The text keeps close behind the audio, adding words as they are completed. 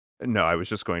No, I was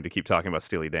just going to keep talking about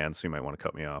Steely Dan, so you might want to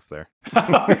cut me off there.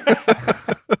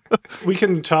 We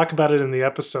can talk about it in the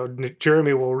episode.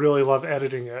 Jeremy will really love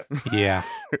editing it. Yeah.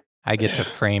 I get to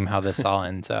frame how this all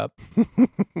ends up.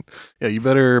 Yeah, you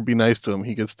better be nice to him.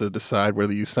 He gets to decide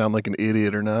whether you sound like an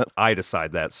idiot or not. I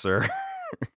decide that, sir.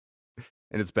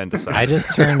 And it's been decided. I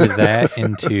just turned that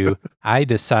into, I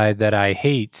decide that I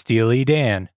hate Steely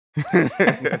Dan.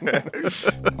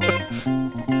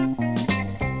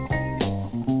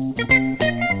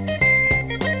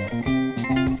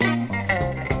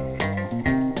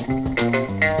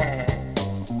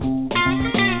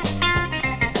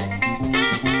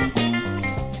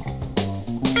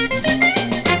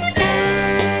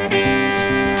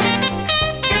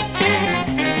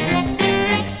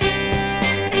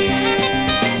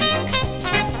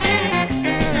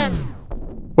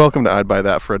 Welcome to I'd Buy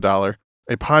That for $1,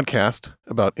 a podcast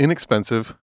about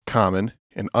inexpensive, common,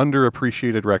 and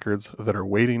underappreciated records that are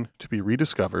waiting to be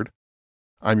rediscovered.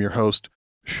 I'm your host,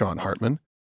 Sean Hartman,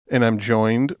 and I'm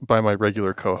joined by my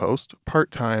regular co-host,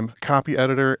 part-time copy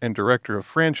editor and director of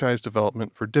franchise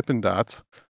development for Dippin' Dots,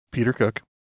 Peter Cook.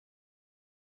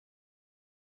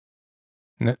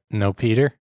 No,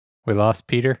 Peter? We lost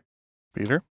Peter?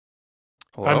 Peter?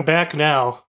 Hello? I'm back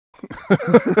now.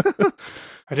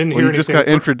 I didn't Well, hear you anything. just got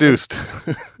introduced.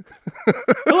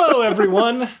 Hello,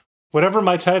 everyone. Whatever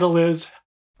my title is,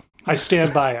 I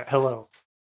stand by it. Hello.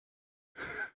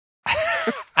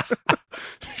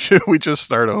 Should we just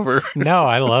start over? No,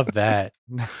 I love that.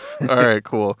 All right,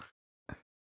 cool.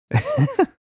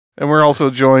 And we're also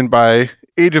joined by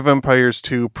Age of Empires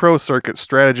 2 Pro Circuit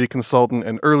strategy consultant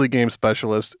and early game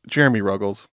specialist, Jeremy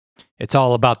Ruggles. It's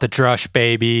all about the drush,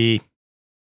 baby.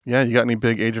 Yeah, you got any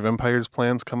big Age of Empires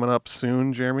plans coming up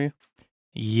soon, Jeremy?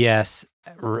 Yes.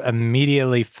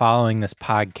 Immediately following this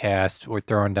podcast, we're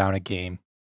throwing down a game.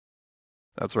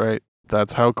 That's right.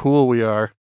 That's how cool we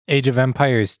are. Age of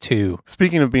Empires 2.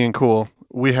 Speaking of being cool,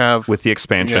 we have... With the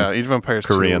expansion. Yeah, Age of Empires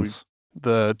Koreans.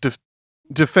 2. The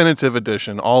definitive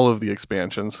edition, all of the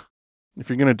expansions. If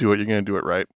you're going to do it, you're going to do it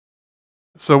right.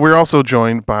 So we're also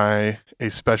joined by a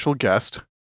special guest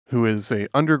who is a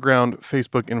underground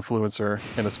Facebook influencer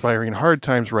and aspiring Hard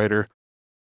Times writer,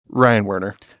 Ryan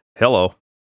Werner. Hello.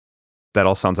 That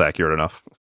all sounds accurate enough.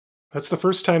 That's the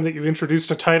first time that you introduced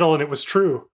a title and it was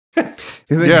true.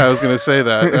 Yeah, I was going to say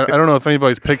that. I don't know if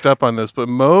anybody's picked up on this, but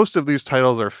most of these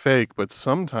titles are fake, but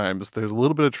sometimes there's a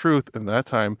little bit of truth, and that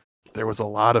time there was a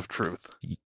lot of truth.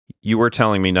 You were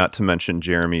telling me not to mention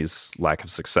Jeremy's lack of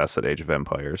success at Age of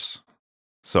Empires.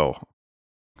 So...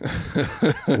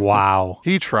 Wow.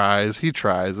 He tries.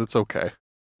 It's okay.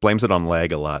 Blames it on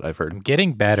lag a lot, I've I'm heard.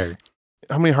 getting better.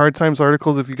 How many Hard Times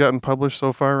articles have you gotten published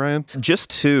so far, Ryan? Just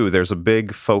two. There's a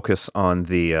big focus on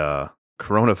the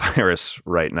coronavirus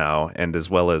right now, and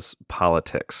as well as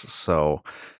politics. So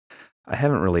I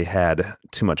haven't really had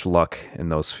too much luck in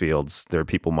those fields. There are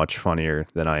people much funnier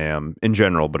than I am in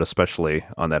general, but especially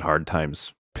on that Hard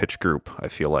Times pitch group. I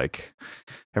feel like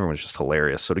everyone's just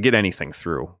hilarious. So to get anything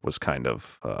through was kind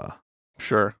of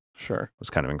Sure.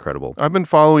 incredible. I've been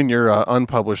following your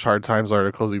unpublished Hard Times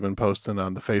articles you've been posting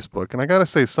on the Facebook, and I gotta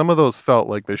say, some of those felt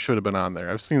like they should have been on there.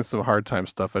 I've seen some Hard Times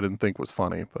stuff I didn't think was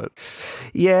funny, but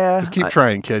Yeah, just keep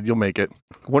trying, kid. You'll make it.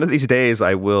 one of these days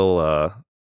I will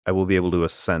be able to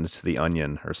ascend to the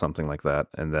Onion or something like that,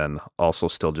 and then also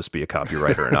still just be a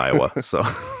copywriter in Iowa. So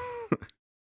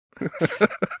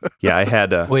yeah, I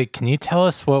had Wait, can you tell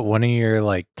us what one of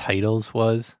your titles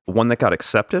was? one that got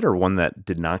accepted or one that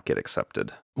did not get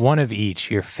accepted. One of each.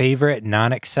 Your favorite,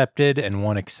 non-accepted, and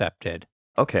one accepted.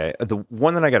 Okay, the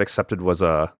one that I got accepted was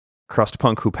a crust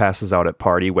punk who passes out at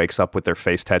party, wakes up with their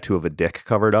face tattoo of a dick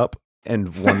covered up,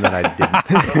 and one that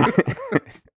I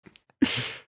didn't.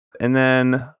 And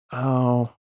then,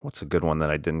 what's a good one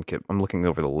that I didn't get? I'm looking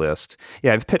over the list.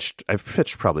 Yeah, I've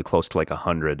pitched probably close to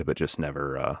 100, but just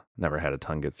never had a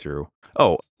ton get through.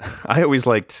 Oh, I always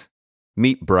liked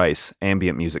Meet Bryce,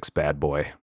 ambient music's bad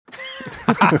boy.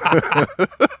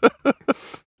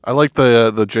 I like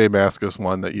the Jay Maskus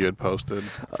one that you had posted.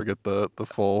 I forget the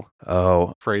full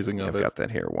phrasing of I've it. got that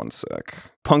here. One sec.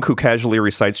 Punk who casually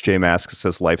recites Jay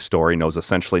Maskus' life story knows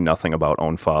essentially nothing about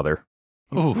own father.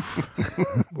 Oof.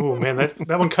 Oh, man,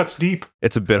 that one cuts deep.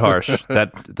 It's a bit harsh.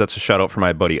 That's a shout out for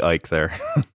my buddy Ike there.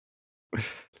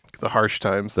 The Harsh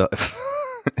Times.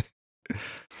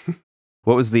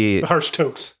 What was the Harsh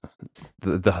tokes.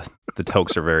 the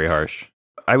tokes are very harsh.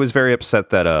 I was very upset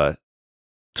that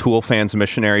Tool fans'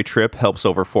 missionary trip helps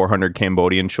over 400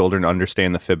 Cambodian children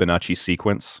understand the Fibonacci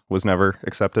sequence was never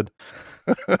accepted.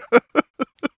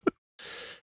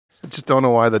 I just don't know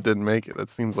why that didn't make it. That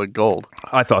seems like gold.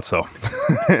 I thought so.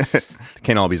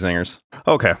 Can't all be zingers.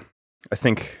 Okay. I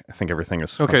think everything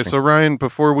is Okay, so Ryan,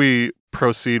 before we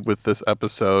proceed with this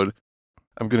episode,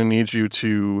 I'm going to need you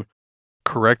to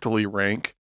correctly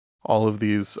rank all of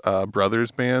these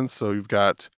brothers bands. So you've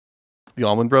got the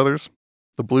Allman Brothers,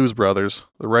 the Blues Brothers,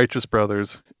 the Righteous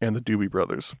Brothers, and the Doobie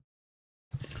Brothers.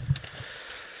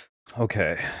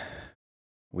 Okay.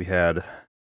 We had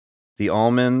the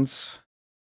Almonds,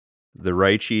 the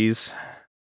Richies,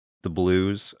 the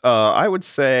Blues. I would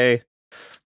say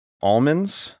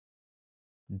Almonds,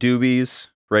 Doobies,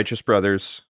 Righteous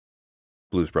Brothers,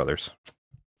 Blues Brothers.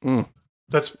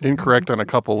 That's Incorrect on a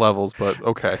couple levels, but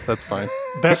okay, that's fine.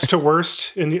 best to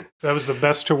worst. That was the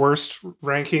best to worst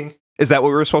ranking. Is that what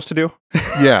we were supposed to do?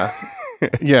 Yeah.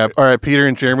 Yeah. All right, Peter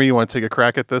and Jeremy, you want to take a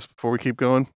crack at this before we keep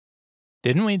going?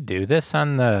 Didn't we do this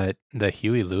on the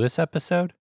Huey Lewis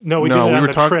episode? No, we No, did it we on were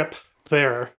the trip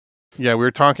there. Yeah, we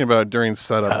were talking about it during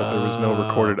setup, but there was no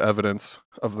recorded evidence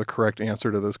of the correct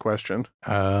answer to this question.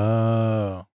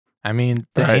 Oh. I mean,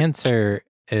 the Right. answer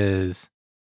is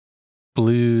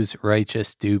Blues,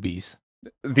 Righteous, Doobies.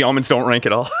 The Almonds don't rank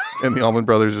at all. And the Allman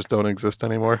Brothers just don't exist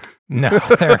anymore. No,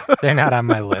 they're not on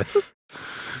my list.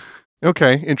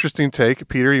 Okay, interesting take.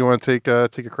 Peter, you want to take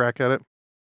a crack at it?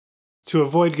 To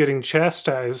avoid getting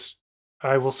chastised,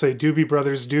 I will say Doobie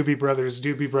Brothers, Doobie Brothers,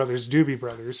 Doobie Brothers, Doobie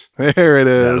Brothers. There it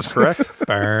That is. is correct.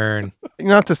 Burn.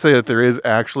 Not to say that there is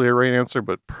actually a right answer,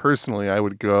 but personally, I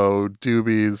would go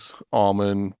Doobies,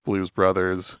 Allman, Blues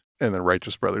Brothers, and then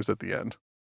Righteous Brothers at the end.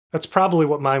 That's probably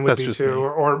what mine would That's be just too. me.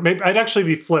 Or maybe I'd actually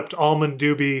be flipped. Almond,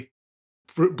 Doobie,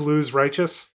 Blues,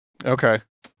 Righteous. Okay.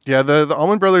 Yeah, the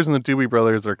Allman Brothers and the Doobie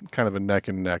Brothers are kind of a neck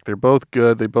and neck. They're both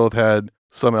good. They both had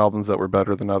some albums that were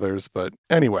better than others. But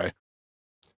anyway,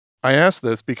 I asked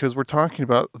this because we're talking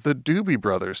about the Doobie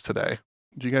Brothers today.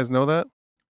 Did you guys know that?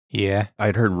 Yeah.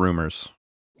 I'd heard rumors.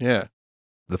 Yeah.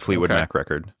 The Fleetwood Okay. Mac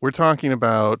record. We're talking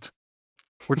about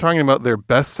their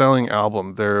best-selling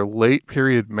album, their late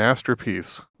period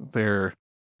masterpiece, their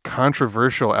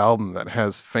controversial album that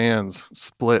has fans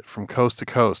split from coast to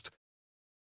coast.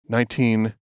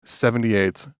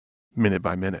 1978's Minute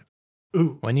by Minute.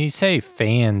 Ooh. When you say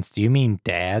fans, do you mean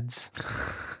dads?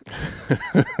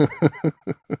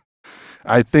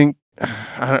 I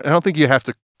don't think you have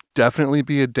to definitely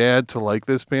be a dad to like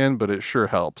this band, but it sure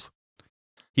helps.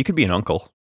 You could be an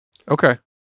uncle. Okay.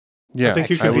 Yeah. I think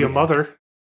you could be a would- mother.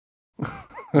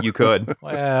 You could.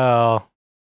 Well,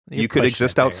 You could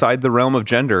exist outside the realm of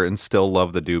gender and still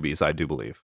love the Doobies, I do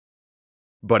believe.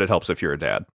 But it helps if you're a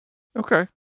dad. Okay.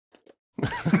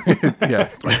 Yeah.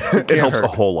 It helps a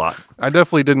hurt. whole lot. I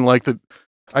definitely did not like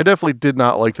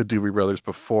the Doobie Brothers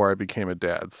before I became a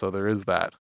dad, so there is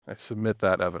that. I submit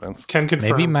that evidence. Can confirm.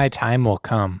 Maybe my time will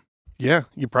come. Yeah,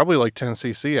 you probably like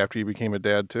 10cc after you became a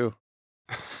dad too.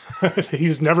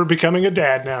 He's never becoming a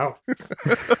dad now.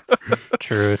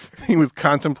 Truth. He was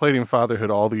contemplating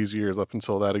fatherhood all these years up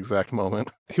until that exact moment.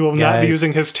 He will not be Guys.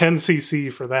 using his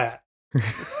 10cc for that.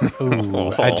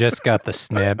 Ooh, I just got the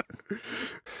snip.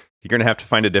 You're going to have to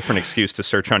find a different excuse to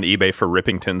search on eBay for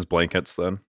Rippingtons blankets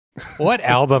then. What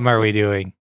album are we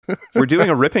doing? We're doing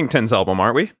a Rippingtons album,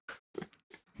 aren't we?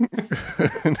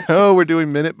 No, we're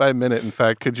doing Minute by Minute. In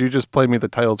fact, could you just play me the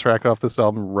title track off this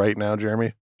album right now,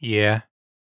 Jeremy? Yeah.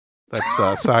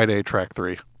 That's side A, track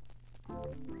 3.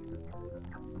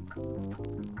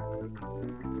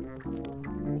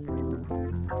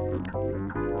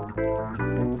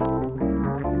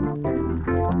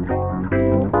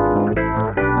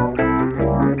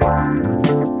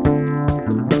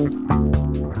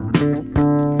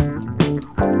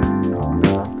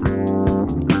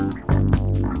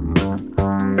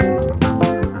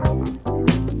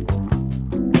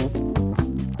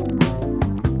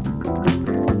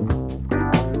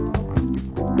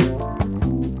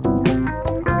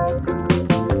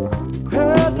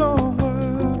 Hey, don't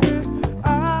worry,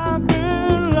 I've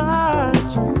been lied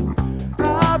to.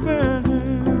 I've been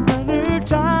here many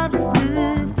times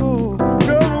before. Girl,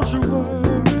 don't you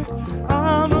worry,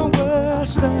 I know where I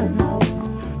stand.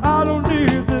 I don't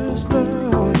need this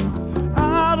love,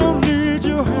 I don't need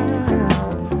your hand.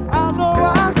 I know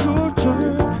I could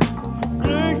turn,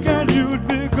 blink and you'd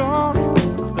be gone.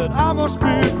 That I must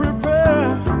be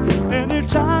prepared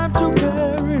anytime to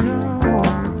carry on.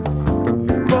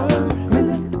 But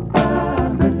minute by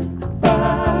minute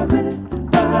by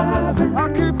minute by minute, I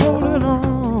keep holding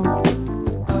on.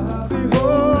 I'll be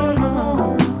holding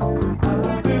on.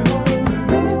 I'll be holding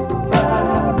minute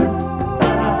by minute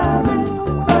by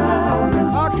minute by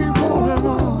minute.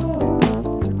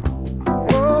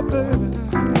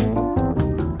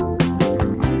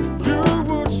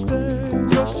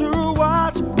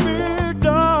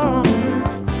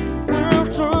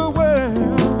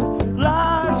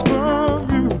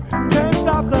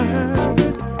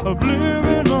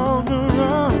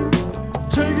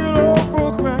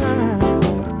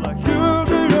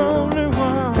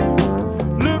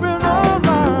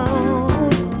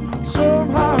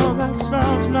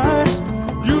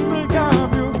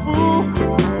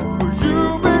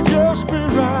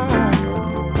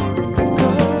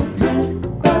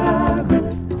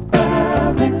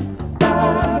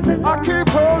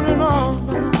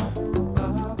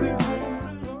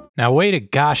 Now, wait a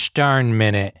gosh darn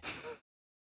minute.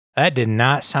 That did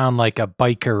not sound like a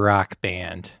biker rock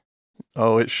band.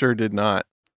 Oh, it sure did not.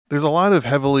 There's a lot of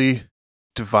heavily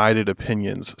divided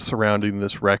opinions surrounding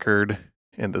this record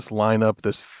and this lineup,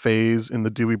 this phase in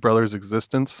the Doobie Brothers'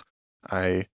 existence.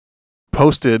 I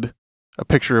posted a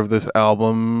picture of this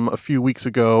album a few weeks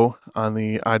ago on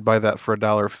the I'd Buy That for $1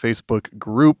 Facebook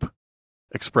group,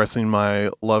 expressing my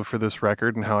love for this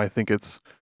record and how I think it's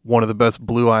one of the best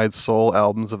blue-eyed soul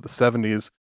albums of the 70s.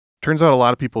 Turns out a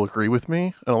lot of people agree with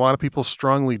me, and a lot of people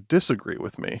strongly disagree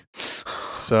with me.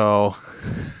 So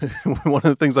one of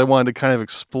the things I wanted to kind of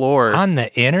explore On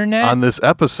the internet? on this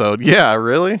episode. Yeah,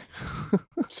 really?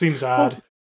 Seems odd.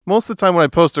 Most of the time when I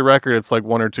post a record, it's like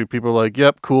one or two people are like,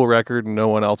 yep, cool record, and no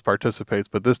one else participates.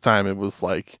 But this time it was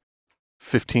like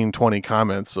 15, 20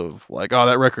 comments of like, oh,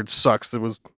 that record sucks. It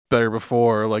was better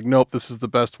before. Or like, nope, this is the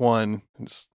best one. And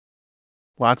just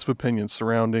lots of opinions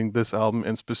surrounding this album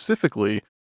and specifically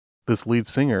this lead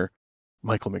singer,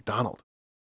 Michael McDonald.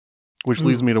 Which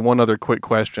leads me to one other quick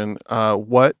question.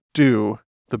 What do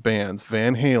the bands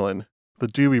Van Halen, the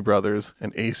Doobie Brothers,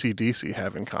 and AC/DC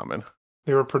have in common?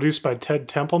 They were produced by Ted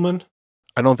Templeman.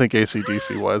 I don't think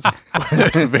AC/DC was.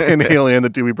 Van Halen and the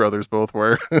Doobie Brothers both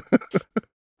were.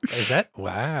 Is that?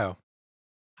 Wow.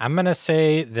 I'm going to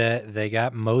say that they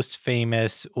got most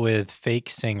famous with fake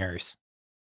singers.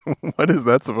 What is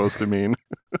that supposed to mean?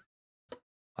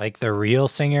 Like the real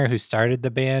singer who started the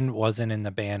band wasn't in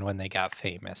the band when they got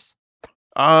famous.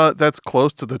 That's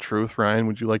close to the truth, Ryan.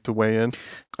 Would you like to weigh in?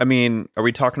 I mean, are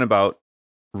we talking about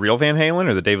real Van Halen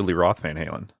or the David Lee Roth Van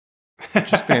Halen?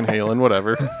 Just Van Halen,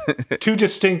 whatever. Two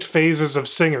distinct phases of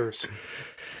singers.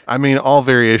 I mean, all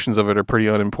variations of it are pretty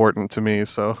unimportant to me,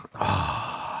 so.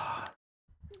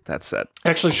 That's it.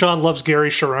 Actually, Sean loves Gary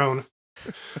Sharon.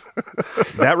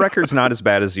 That record's not as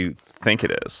bad as you think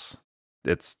it is.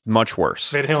 It's much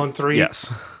worse. Van Halen 3.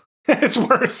 Yes. It's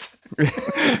worse.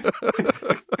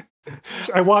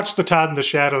 I watched the Todd in the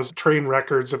Shadows train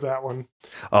records of that one.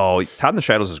 Oh, Todd in the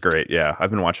Shadows is great. Yeah,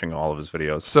 I've been watching all of his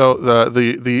videos. So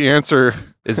the answer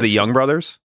Is the Young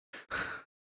Brothers?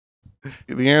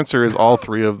 the answer is all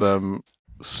three of them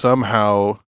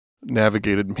somehow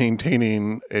navigated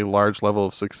maintaining a large level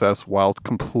of success while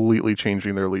completely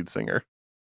changing their lead singer.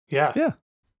 Yeah. Yeah.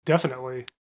 Definitely.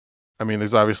 I mean,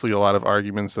 there's obviously a lot of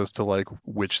arguments as to like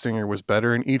which singer was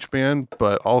better in each band,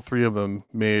 but all three of them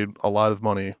made a lot of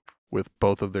money with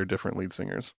both of their different lead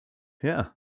singers. Yeah.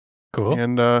 Cool.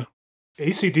 And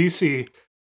AC/DC,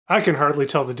 I can hardly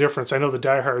tell the difference. I know the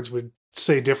diehards would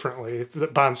say differently,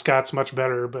 that Bon Scott's much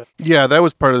better, but yeah, that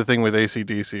was part of the thing with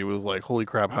AC/DC was like, holy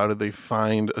crap, how did they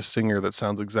find a singer that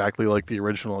sounds exactly like the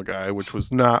original guy, which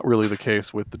was not really the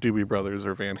case with the Doobie Brothers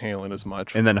or Van Halen as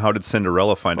much. And then how did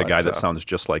Cinderella find a But, guy that sounds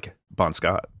just like Bon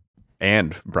Scott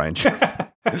and Brian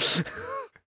Jones?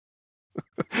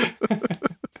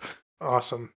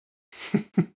 awesome.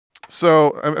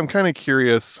 So I'm kind of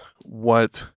curious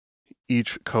what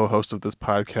each co-host of this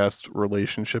podcast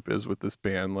relationship is with this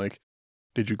band. Like,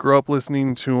 did you grow up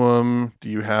listening to them? Do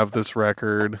you have this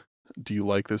record? Do you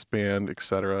like this band,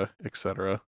 etc.,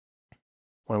 etc.?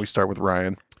 Why don't we start with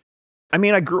Ryan? I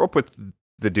mean, I grew up with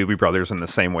the Doobie Brothers in the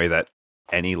same way that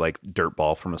any like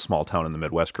dirtball from a small town in the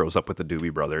Midwest grows up with the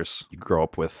Doobie Brothers. You grow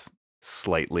up with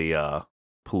slightly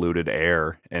polluted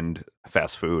air and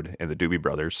fast food and the Doobie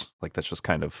Brothers. Like that's just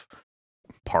kind of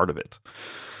part of it.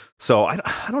 So I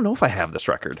don't know if I have this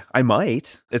record. I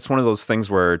might. It's one of those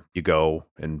things where you go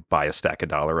and buy a stack of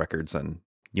dollar records and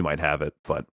you might have it,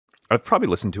 but I've probably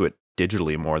listened to it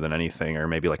digitally more than anything, or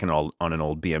maybe like on an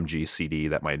old BMG CD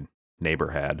that my neighbor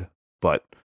had. But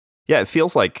yeah, it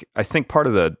feels like, I think part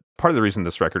of the reason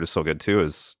this record is so good too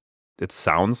is it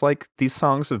sounds like these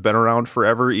songs have been around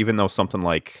forever, even though something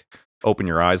like Open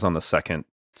Your Eyes on the second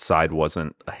side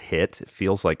wasn't a hit. It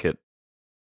feels like it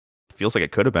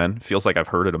could have been. It feels like I've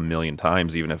heard it a million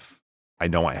times, even if I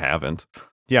know I haven't.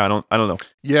 Yeah, I don't know.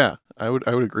 Yeah, I would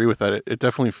agree with that. It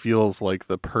definitely feels like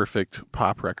the perfect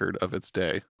pop record of its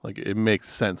day. Like it makes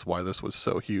sense why this was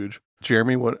so huge.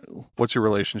 Jeremy, what's your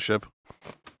relationship?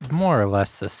 More or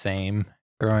less the same.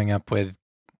 Growing up with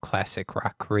classic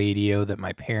rock radio that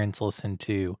my parents listened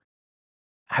to,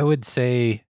 I would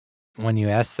say when you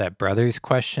ask that brothers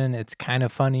question, it's kind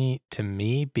of funny to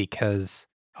me because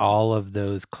all of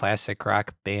those classic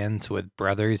rock bands with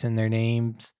brothers in their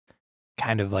names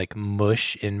kind of like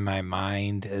mush in my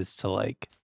mind as to like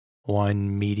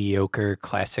one mediocre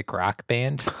classic rock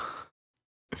band.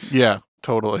 Yeah,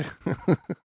 totally.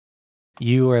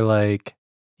 You were like,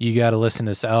 you got to listen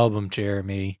to this album,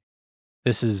 Jeremy.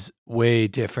 This is way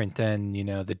different than,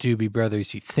 the Doobie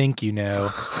Brothers you think you know.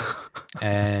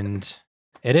 And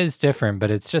It is different,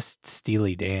 but it's just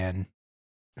Steely Dan.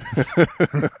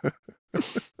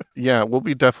 Yeah, we'll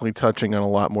be definitely touching on a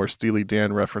lot more Steely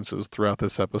Dan references throughout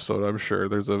this episode, I'm sure.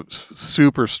 There's a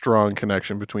super strong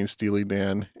connection between Steely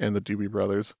Dan and the Doobie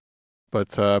Brothers.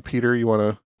 But Peter, you want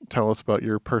to tell us about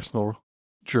your personal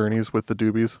journeys with the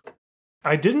Doobies?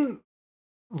 I didn't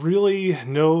really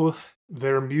know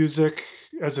their music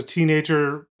as a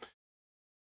teenager,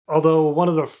 although one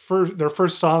of their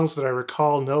first songs that I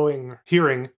recall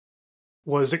hearing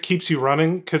was It Keeps You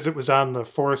Running, because it was on the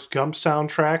Forrest Gump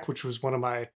soundtrack, which was one of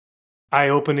my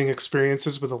eye-opening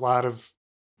experiences with a lot of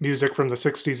music from the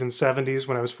 60s and 70s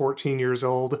when I was 14 years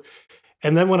old.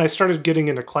 And then when I started getting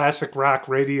into classic rock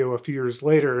radio a few years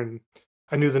later, and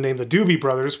I knew the name the Doobie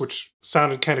Brothers, which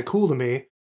sounded kind of cool to me,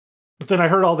 but then I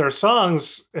heard all their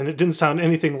songs, and it didn't sound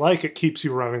anything like It Keeps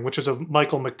You Running, which is a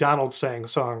Michael McDonald sang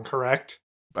song, correct?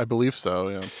 I believe so,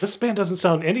 yeah. This band doesn't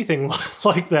sound anything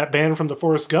like that band from the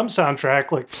Forrest Gump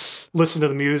soundtrack, like listen to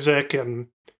the music and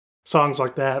songs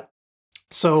like that.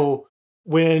 So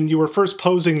when you were first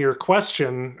posing your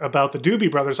question about the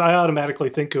Doobie Brothers, I automatically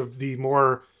think of the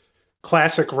more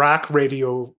classic rock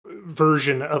radio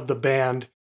version of the band.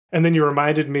 And then you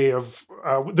reminded me of,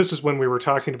 this is when we were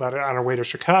talking about it on our way to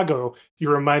Chicago, you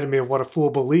reminded me of What a Fool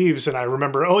Believes. And I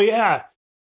remember, oh yeah,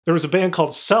 there was a band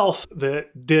called Self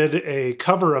that did a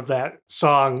cover of that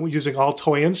song using all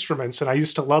toy instruments. And I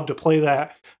used to love to play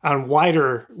that on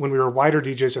Wider when we were Wider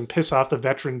DJs and piss off the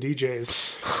veteran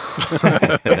DJs.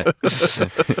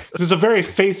 This is a very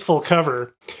faithful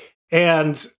cover.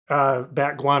 And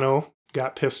Bat Guano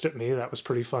got pissed at me. That was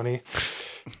pretty funny.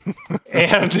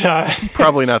 And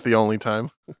Probably not the only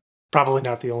time. Probably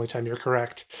not the only time, you're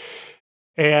correct.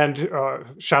 And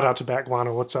shout out to Bat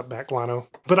Guano. What's up, Bat Guano?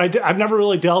 But I've never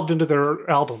really delved into their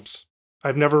albums.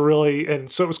 I've never really,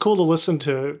 and so it was cool to listen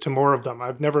to more of them.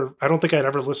 I don't think I'd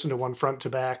ever listened to one front to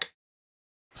back.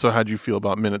 So how'd you feel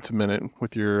about Minute to Minute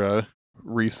with your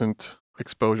recent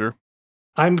exposure?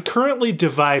 I'm currently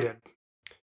divided.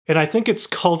 And I think it's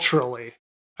culturally.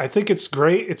 I think it's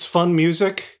great. It's fun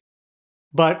music.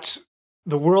 But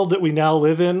the world that we now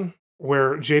live in,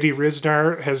 where J.D.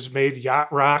 Riznar has made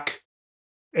yacht rock,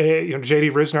 J.D.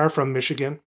 Riznar from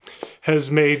Michigan has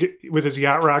made, with his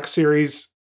yacht rock series,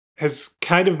 has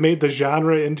kind of made the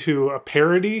genre into a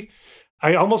parody.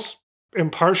 I almost am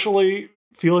partially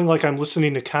feeling like I'm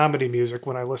listening to comedy music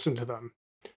when I listen to them.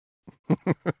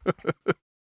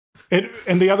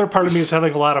 And the other part of me is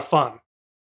having a lot of fun.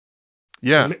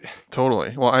 Yeah,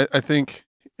 totally. Well, I think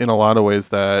in a lot of ways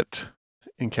that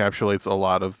encapsulates a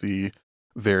lot of the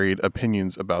varied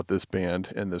opinions about this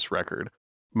band and this record.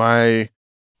 My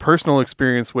personal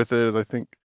experience with it is, I think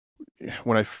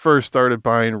when I first started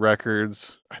buying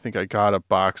records, I think I got a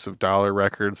box of dollar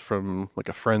records from like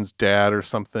a friend's dad or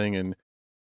something, and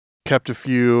kept a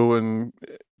few and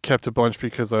kept a bunch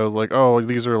because I was like, oh,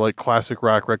 these are like classic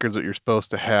rock records that you're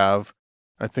supposed to have.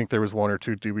 I think there was one or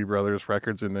two Doobie Brothers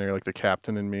records in there, like The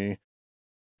Captain and Me.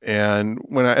 And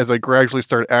as I gradually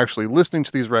started actually listening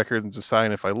to these records and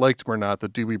deciding if I liked them or not, the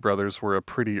Doobie Brothers were a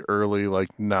pretty early, like,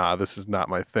 nah, this is not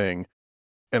my thing.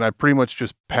 And I pretty much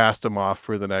just passed them off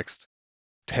for the next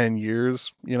 10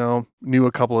 years, knew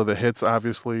a couple of the hits,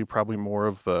 obviously, probably more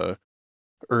of the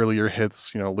earlier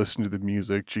hits, listen to the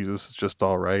music, Jesus is Just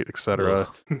All Right, etc.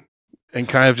 And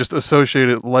kind of just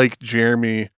associated, like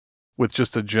Jeremy, with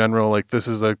just a general, like, this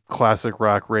is a classic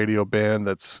rock radio band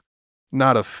that's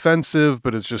not offensive,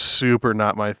 but it's just super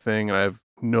not my thing, and I have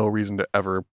no reason to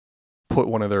ever put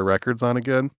one of their records on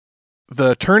again.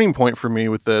 The turning point for me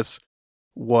with this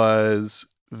was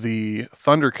the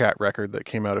Thundercat record that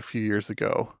came out a few years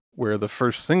ago, where the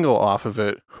first single off of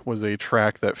it was a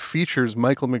track that features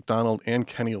Michael McDonald and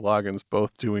Kenny Loggins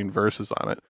both doing verses on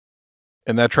it.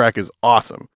 And that track is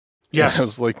awesome. Yes. And I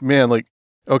was like, man, like,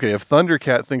 okay, if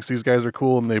Thundercat thinks these guys are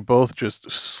cool and they both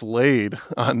just slayed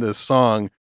on this song,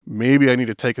 maybe I need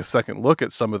to take a second look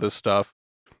at some of this stuff.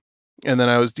 And then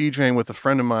I was DJing with a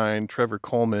friend of mine, Trevor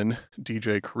Coleman,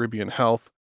 DJ Caribbean Health,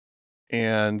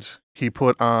 and he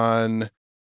put on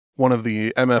one of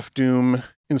the MF Doom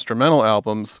instrumental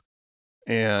albums,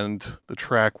 and the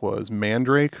track was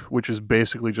Mandrake, which is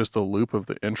basically just a loop of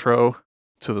the intro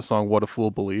to the song What a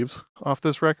Fool Believes off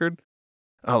this record.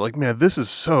 I was like, man, this is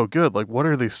so good. Like, what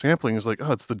are they sampling? It's like,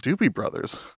 oh, it's the Doobie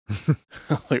Brothers. I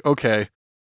was like, okay.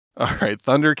 All right,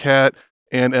 Thundercat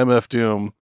and MF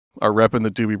Doom are repping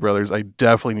the Doobie Brothers. I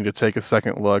definitely need to take a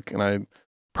second look. And I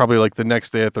probably like the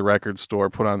next day at the record store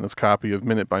put on this copy of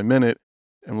Minute by Minute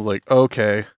and was like,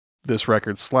 okay, this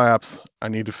record slaps. I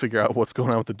need to figure out what's going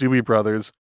on with the Doobie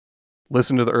Brothers.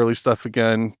 Listen to the early stuff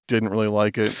again. Didn't really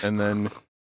like it. And then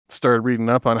started reading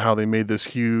up on how they made this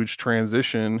huge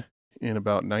transition in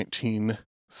about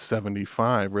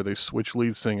 1975, where they switched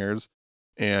lead singers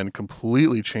and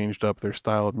completely changed up their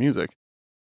style of music.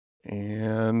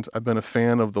 And I've been a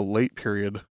fan of the late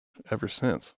period ever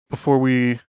since. Before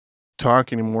we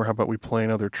talk anymore, how about we play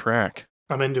another track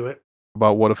I'm into it.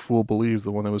 about What a Fool Believes,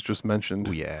 the one that was just mentioned.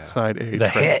 Oh, yeah. Side A, The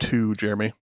track hit. 2,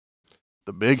 Jeremy.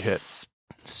 The big hit.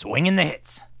 Swinging the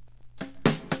hits.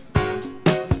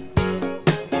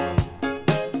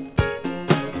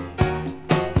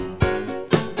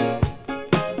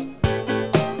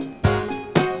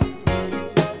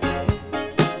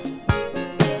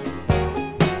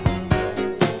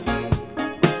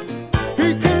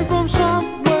 He came from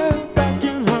somewhere back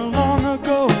in how long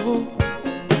ago.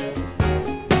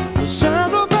 The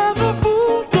sentimental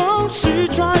fool don't see,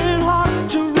 trying hard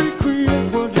to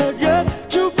recreate what had yet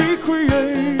to be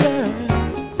created.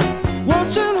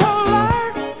 Once in her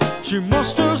life, she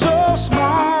musters a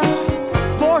smile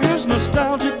for his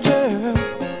nostalgic tale.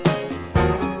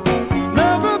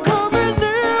 Never coming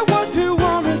near what he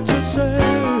wanted to say,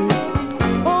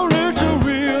 only to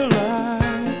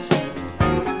realize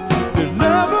it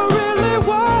never really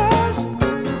was.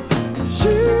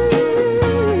 She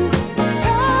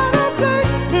had a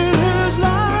place in his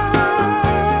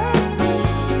life.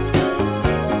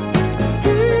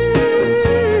 He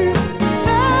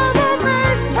never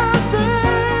made her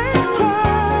think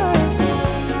twice.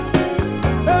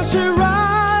 As she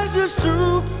rises to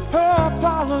her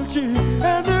apology,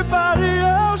 anybody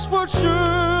else would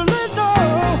surely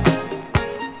know.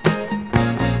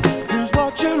 He's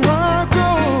watching her go.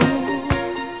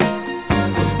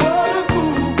 What a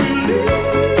fool believes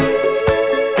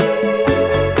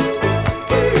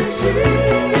he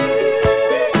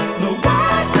sees. The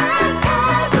wise man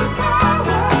has the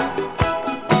power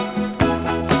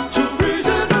to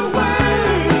reason away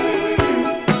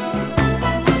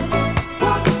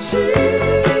what seems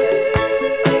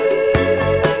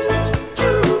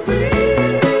to be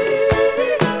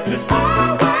is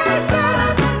always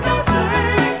better than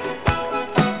nothing,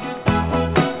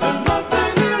 and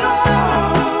nothing at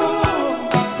all.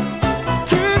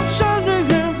 Keep sending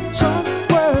him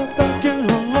somewhere back in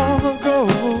a long ago,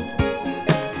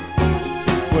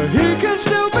 where he can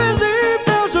still believe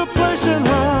there's a place in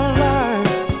her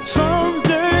life.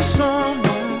 Someday,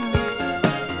 somewhere,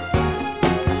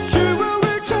 she will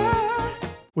return.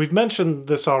 We've mentioned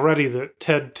this already that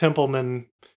Ted Templeman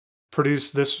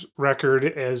produced this record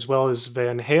as well as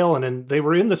Van Halen, and they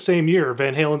were in the same year.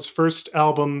 Van Halen's first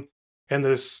album and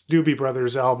this Doobie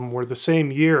Brothers album were the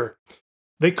same year.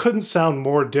 They couldn't sound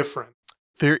more different.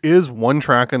 There is one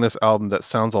track on this album that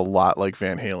sounds a lot like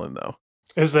Van Halen, though.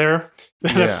 Is there?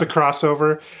 That's Yeah. the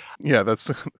crossover. Yeah,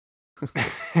 that's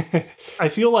I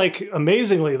feel like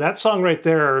amazingly that song right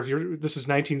there, this is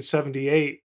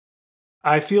 1978.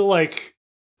 I feel like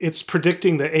it's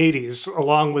predicting the 80s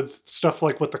along with stuff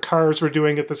like what the Cars were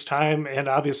doing at this time and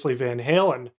obviously Van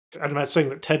Halen. I'm not saying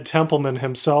that Ted Templeman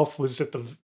himself was at the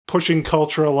pushing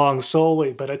culture along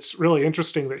solely, but it's really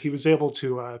interesting that he was able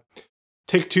to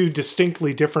take two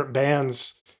distinctly different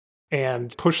bands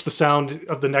and push the sound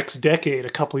of the next decade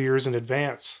a couple years in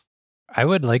advance. I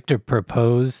would like to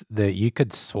propose that you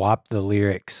could swap the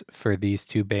lyrics for these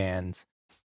two bands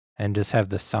and just have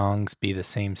the songs be the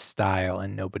same style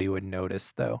and nobody would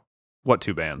notice, though. What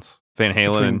two bands? Van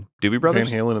Halen and Doobie Brothers?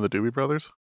 Van Halen and the Doobie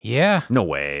Brothers? Yeah. No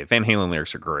way. Van Halen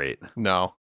lyrics are great.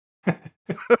 No.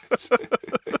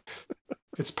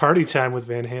 It's party time with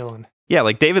Van Halen. Yeah,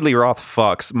 like David Lee Roth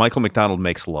fucks, Michael McDonald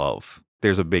makes love.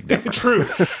 There's a big difference.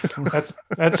 Truth.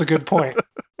 That's a good point.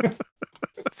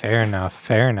 Fair enough.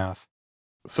 Fair enough.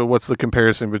 So what's the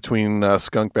comparison between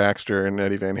Skunk Baxter and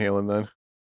Eddie Van Halen then?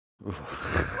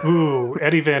 Ooh,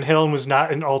 Eddie Van Halen was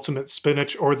not in Ultimate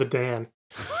Spinach or the Dan.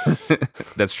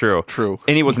 That's true. True.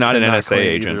 And he was not an Cannot NSA claim either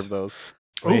agent. of those.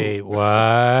 Wait,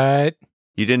 what?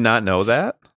 You did not know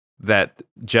that? That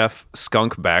Jeff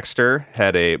Skunk Baxter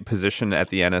had a position at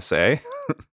the NSA?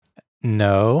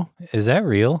 No. Is that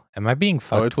real? Am I being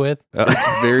fucked it's- with?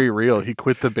 It's very real. He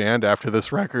quit the band after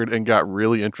this record and got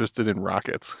really interested in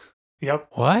rockets. Yep.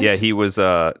 What? Yeah, he was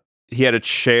he had a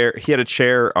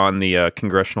chair on the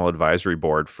Congressional Advisory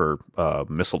Board for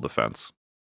missile defense.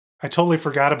 I totally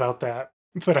forgot about that,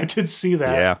 but I did see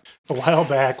that Yeah. a while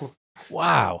back.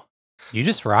 Wow. You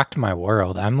just rocked my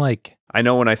world. I'm like, I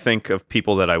know when I think of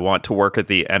people that I want to work at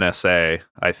the NSA,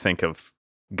 I think of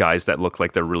guys that look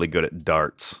like they're really good at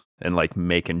darts and like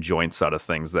making joints out of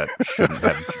things that shouldn't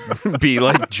have be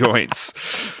like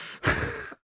joints.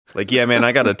 Like, yeah, man,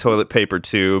 I got a toilet paper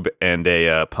tube and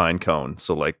a pine cone.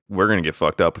 So like, we're going to get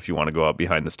fucked up if you want to go out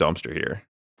behind this dumpster here.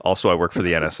 Also, I work for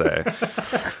the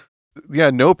NSA. Yeah,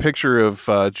 no picture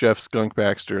of Jeff Skunk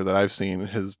Baxter that I've seen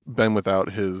has been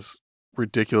without his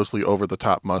ridiculously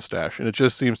over-the-top mustache, and it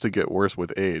just seems to get worse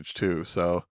with age, too.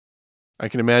 So I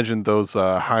can imagine those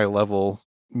high-level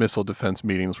missile defense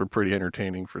meetings were pretty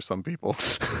entertaining for some people.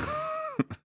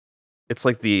 It's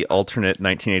like the alternate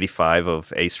 1985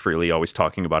 of Ace Frehley always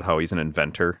talking about how he's an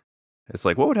inventor. It's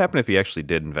like, what would happen if he actually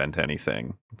did invent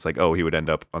anything? It's like, oh, he would end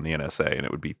up on the NSA, and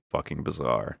it would be fucking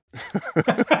bizarre.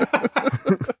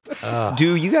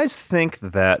 Do you guys think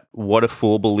that What a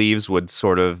Fool Believes would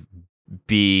sort of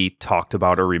be talked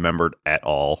about or remembered at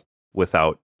all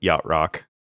without Yacht Rock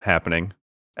happening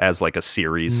as like a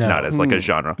series, No. not as like a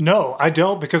genre? No, I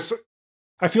don't, because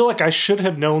I feel like I should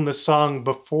have known this song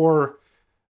before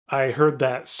I heard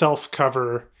that self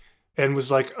cover and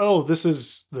was like, oh, this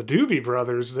is the Doobie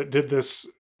Brothers that did this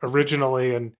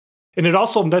originally. And it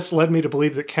also misled me to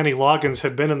believe that Kenny Loggins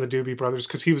had been in the Doobie Brothers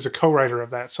because he was a co-writer of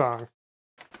that song.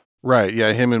 Right,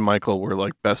 yeah, him and Michael were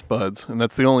like best buds, and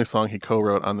that's the only song he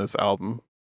co-wrote on this album.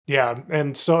 Yeah,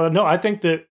 and so no, I think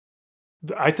that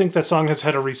song has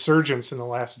had a resurgence in the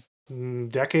last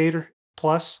decade or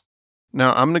plus.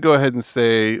 Now, I'm going to go ahead and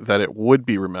say that it would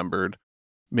be remembered,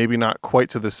 maybe not quite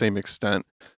to the same extent.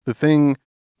 The thing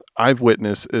I've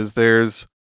witnessed is there's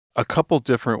a couple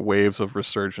different waves of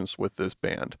resurgence with this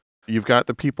band. You've got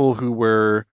the people who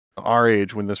were our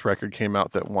age when this record came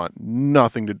out that want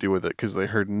nothing to do with it because they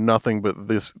heard nothing but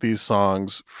these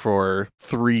songs for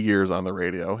 3 years on the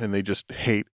radio, and they just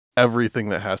hate everything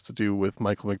that has to do with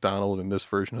Michael McDonald and this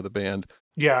version of the band.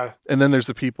 Yeah. And then there's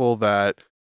the people that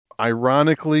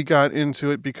ironically got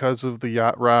into it because of the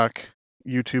Yacht Rock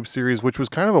YouTube series, which was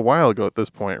kind of a while ago at this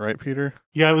point, right, Peter?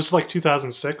 Yeah, it was like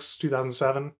 2006,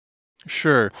 2007.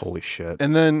 Sure. Holy shit.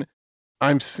 And then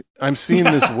I'm seeing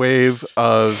this wave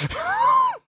of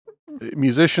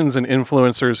musicians and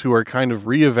influencers who are kind of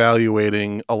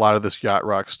reevaluating a lot of this Yacht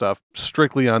Rock stuff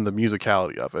strictly on the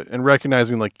musicality of it and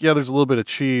recognizing like, yeah, there's a little bit of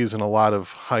cheese and a lot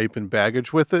of hype and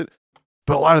baggage with it,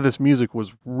 but a lot of this music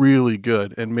was really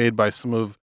good and made by some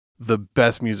of the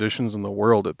best musicians in the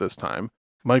world at this time.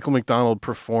 Michael McDonald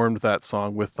performed that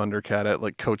song with Thundercat at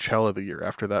like Coachella the year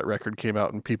after that record came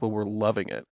out, and people were loving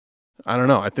it. I don't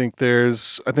know. I think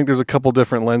there's a couple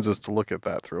different lenses to look at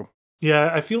that through.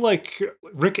 Yeah, I feel like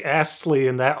Rick Astley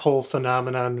and that whole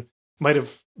phenomenon might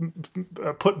have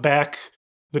put back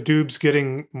the Doobs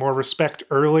getting more respect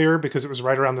earlier because it was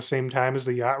right around the same time as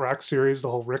the Yacht Rock series, the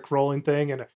whole Rick rolling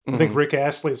thing. And I think Rick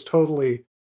Astley is totally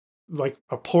like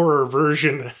a poorer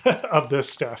version of this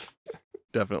stuff.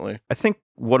 Definitely. I think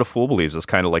What a Fool Believes is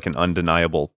kind of like an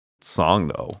undeniable song,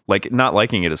 though. Like, not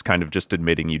liking it is kind of just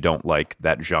admitting you don't like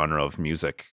that genre of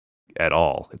music at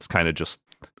all. It's kind of just...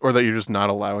 Or that you're just not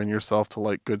allowing yourself to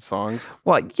like good songs.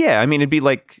 Well, yeah, I mean, it'd be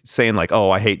like saying like, oh,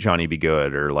 I hate Johnny Be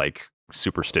Good, or like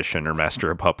Superstition or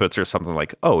Master of Puppets or something.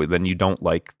 Like, oh, then you don't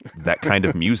like that kind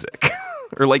of music.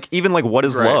 Or like, even like What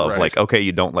is Love? Right. Like, okay,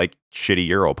 you don't like shitty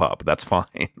Europop. That's fine.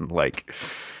 Like,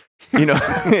 you know,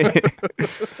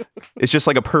 it's just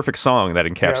like a perfect song that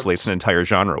encapsulates an entire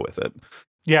genre with it.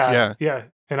 Yeah.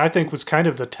 And I think was kind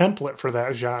of the template for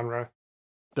that genre.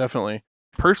 Definitely.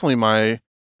 Personally, my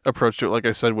approach to it, like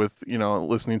I said, with, you know,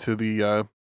 listening to the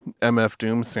MF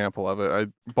Doom sample of it,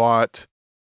 I bought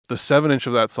the 7-inch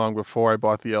of that song before I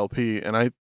bought the LP,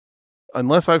 and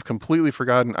unless I've completely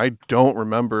forgotten, I don't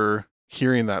remember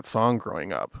hearing that song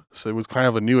growing up. So it was kind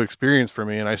of a new experience for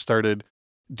me, and I started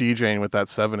DJing with that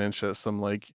 7-inch at some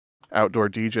like outdoor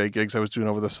DJ gigs I was doing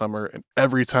over the summer, and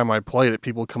every time I played it,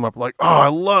 people come up like, oh, I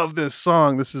love this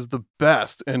song, this is the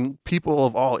best, and people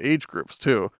of all age groups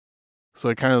too. So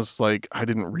it kind of was like, I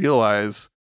didn't realize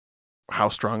how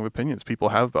strong of opinions people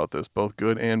have about this, both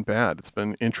good and bad. It's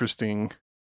been interesting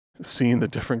seeing the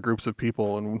different groups of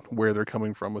people and where they're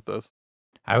coming from with this.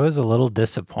 I was a little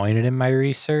disappointed in my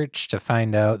research to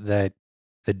find out that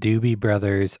the Doobie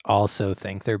Brothers also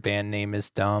think their band name is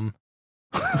dumb.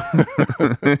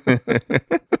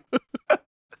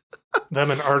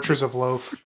 Them and Archers of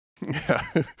Loaf. Yeah.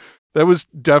 That was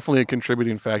definitely a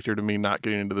contributing factor to me not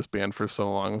getting into this band for so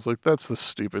long. I was like, that's the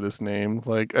stupidest name.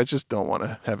 Like, I just don't want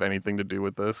to have anything to do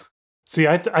with this. See,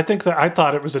 I think that I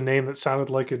thought it was a name that sounded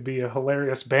like it'd be a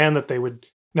hilarious band that they would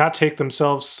not take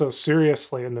themselves so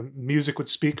seriously and the music would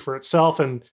speak for itself.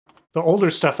 And the older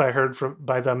stuff I heard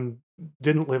by them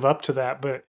didn't live up to that,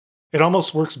 but it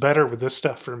almost works better with this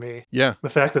stuff for me. Yeah. The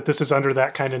fact that this is under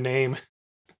that kind of name.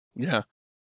 Yeah.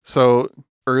 So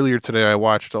earlier today, I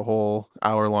watched a whole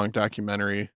hour-long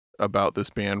documentary about this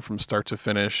band from start to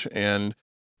finish, and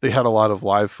they had a lot of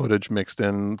live footage mixed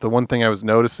in. The one thing I was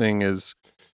noticing is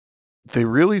they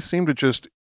really seem to just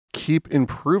keep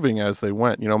improving as they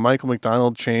went. You know, Michael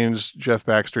McDonald changed, Jeff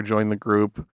Baxter joined the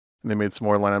group, and they made some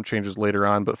more lineup changes later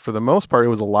on. But for the most part, it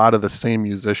was a lot of the same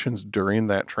musicians during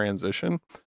that transition.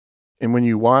 And when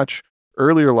you watch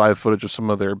earlier live footage of some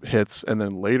of their hits and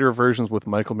then later versions with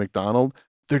Michael McDonald,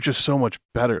 they're just so much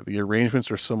better. The arrangements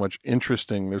are so much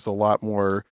interesting. There's a lot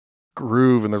more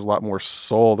groove and there's a lot more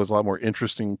soul. There's a lot more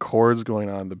interesting chords going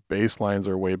on. The bass lines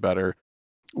are way better.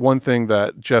 One thing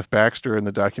that Jeff Baxter in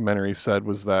the documentary said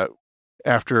was that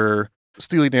after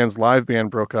Steely Dan's live band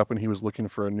broke up and he was looking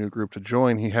for a new group to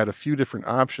join, he had a few different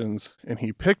options and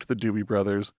he picked the Doobie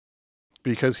Brothers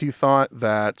because he thought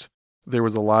that there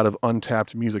was a lot of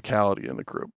untapped musicality in the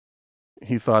group.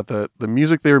 He thought that the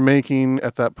music they were making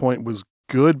at that point was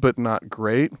good but not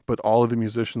great, but all of the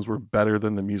musicians were better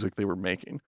than the music they were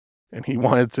making. And he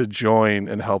wanted to join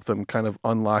and help them kind of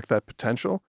unlock that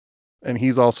potential. And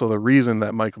he's also the reason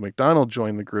that Michael McDonald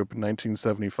joined the group in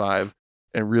 1975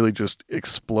 and really just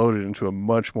exploded into a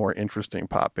much more interesting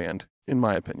pop band, in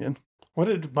my opinion. What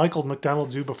did Michael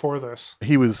McDonald do before this?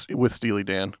 He was with Steely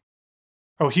Dan.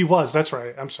 Oh, he was. That's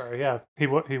right. I'm sorry. Yeah, he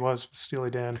was with Steely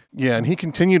Dan. Yeah, and he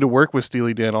continued to work with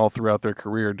Steely Dan all throughout their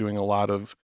career, doing a lot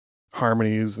of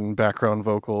harmonies and background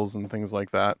vocals and things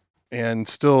like that. And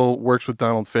still works with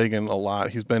Donald Fagen a lot.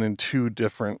 He's been in 2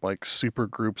 different like super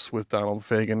groups with Donald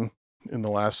Fagen in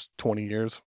the last 20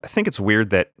 years. I think it's weird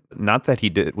that not that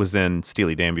he was in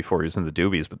Steely Dan before he was in the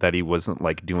Doobies, but that he wasn't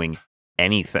like doing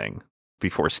anything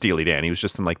before Steely Dan. He was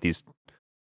just in like these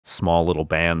small little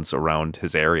bands around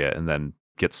his area and then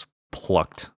gets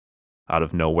plucked out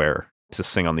of nowhere to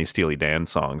sing on these Steely Dan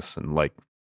songs and like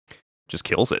just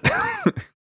kills it.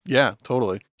 Yeah,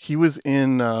 totally. He was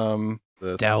in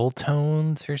this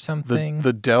Deltones or something.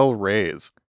 the Del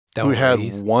Reys, Del who had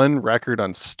Reys. one record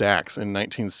on Stax in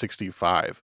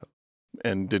 1965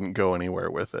 and didn't go anywhere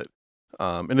with it.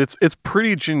 And it's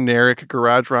pretty generic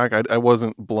garage rock. I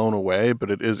wasn't blown away,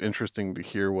 but it is interesting to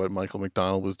hear what Michael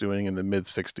McDonald was doing in the mid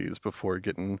 60s before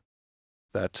getting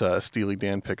that Steely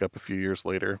Dan pickup a few years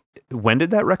later. When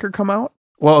did that record come out?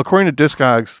 Well, according to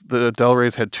Discogs, the Del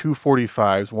Reys had 2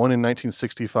 45s, one in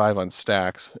 1965 on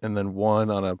Stax, and then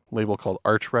one on a label called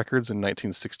Arch Records in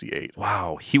 1968.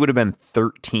 Wow. He would have been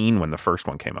 13 when the first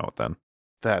one came out then.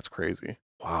 That's crazy.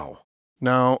 Wow.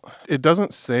 Now, it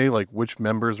doesn't say like which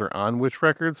members are on which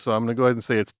records, so I'm going to go ahead and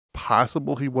say it's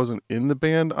possible he wasn't in the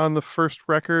band on the first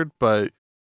record, but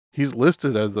he's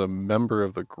listed as a member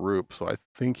of the group, so I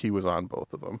think he was on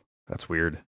both of them. That's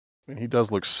weird. And he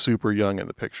does look super young in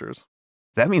the pictures.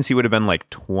 That means he would have been like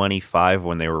 25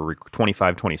 when they were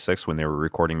 25, 26 when they were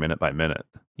recording minute by minute.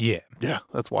 Yeah. Yeah,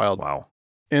 that's wild. Wow.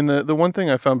 And the one thing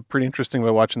I found pretty interesting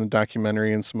by watching the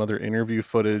documentary and some other interview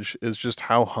footage is just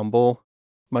how humble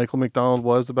Michael McDonald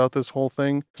was about this whole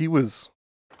thing. He was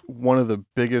one of the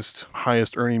biggest,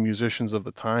 highest earning musicians of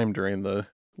the time during the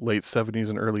late 70s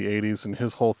and early 80s. And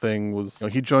his whole thing was,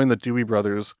 he joined the Doobie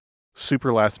Brothers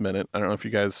super last minute. I don't know if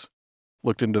you guys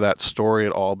looked into that story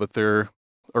at all, but their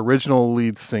original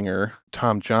lead singer,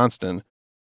 Tom Johnston,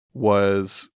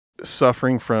 was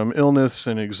suffering from illness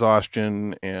and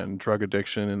exhaustion and drug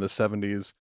addiction in the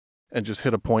 70s and just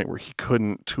hit a point where he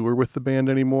couldn't tour with the band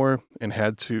anymore and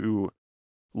had to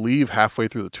leave halfway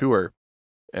through the tour.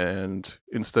 And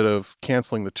instead of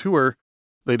canceling the tour,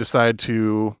 they decided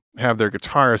to have their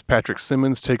guitarist, Patrick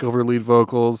Simmons, take over lead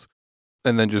vocals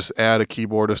and then just add a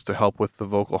keyboardist to help with the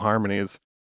vocal harmonies.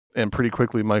 And pretty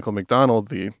quickly, Michael McDonald,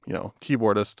 the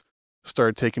keyboardist,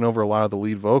 started taking over a lot of the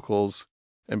lead vocals.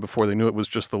 And before they knew it, was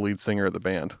just the lead singer of the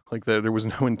band. Like there was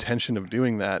no intention of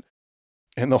doing that.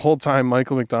 And the whole time,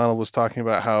 Michael McDonald was talking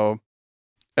about how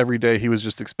every day he was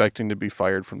just expecting to be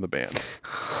fired from the band.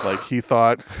 Like he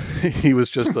thought he was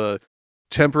just a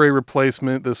temporary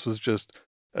replacement. This was just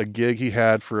a gig he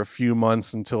had for a few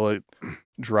months until it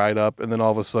dried up. And then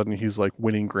all of a sudden he's like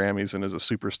winning Grammys and is a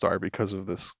superstar because of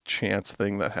this chance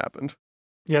thing that happened.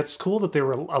 Yeah, it's cool that they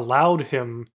were allowed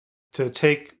him to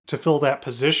fill that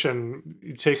position.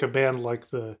 You take a band like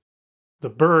the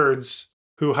Byrds,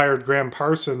 who hired Graham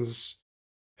Parsons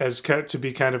to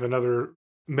be kind of another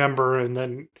member, and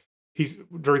then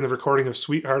during the recording of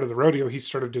Sweetheart of the Rodeo, he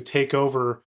started to take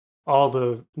over all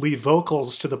the lead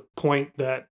vocals to the point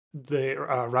that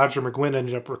Roger McGuinn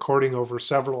ended up recording over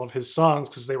several of his songs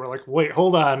because they were like, wait,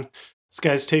 hold on, this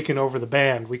guy's taking over the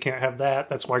band. We can't have that.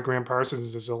 That's why Graham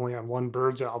Parsons is only on one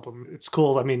Byrds album. It's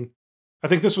cool. I mean, I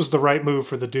think this was the right move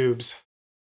for the Doobs.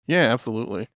 Yeah,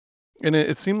 absolutely. And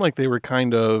it seemed like they were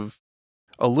kind of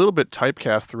a little bit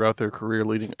typecast throughout their career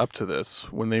leading up to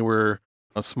this. When they were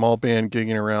a small band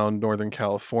gigging around Northern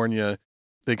California,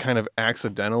 they kind of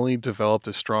accidentally developed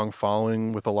a strong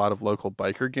following with a lot of local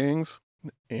biker gangs.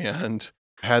 And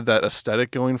had that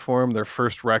aesthetic going for them. Their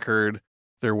first record,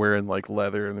 they're wearing like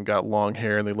leather and they've got long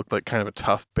hair and they look like kind of a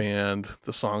tough band.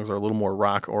 The songs are a little more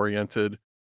rock oriented.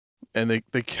 And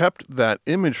they kept that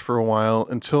image for a while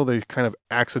until they kind of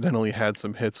accidentally had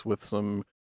some hits with some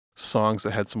songs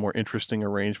that had some more interesting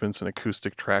arrangements and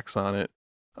acoustic tracks on it.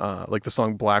 Like the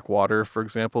song Black Water, for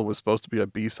example, was supposed to be a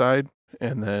B-side,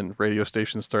 and then radio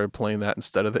stations started playing that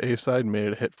instead of the A-side and made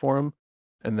it a hit for them.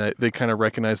 And they kind of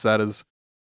recognized that as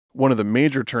one of the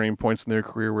major turning points in their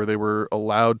career where they were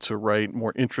allowed to write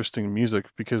more interesting music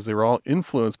because they were all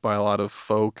influenced by a lot of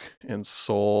folk and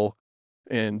soul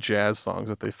and jazz songs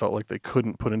that they felt like they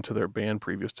couldn't put into their band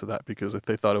previous to that because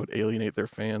they thought it would alienate their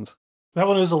fans. That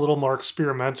one is a little more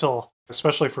experimental,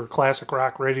 especially for classic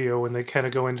rock radio when they kind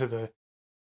of go into the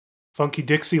funky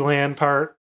Dixieland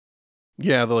part.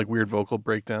 Yeah, the like weird vocal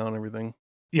breakdown and everything.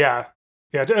 Yeah.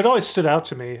 It always stood out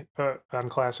to me on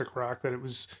classic rock that it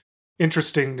was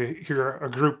interesting to hear a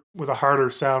group with a harder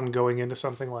sound going into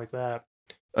something like that.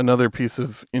 Another piece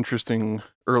of interesting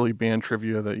early band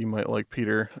trivia that you might like,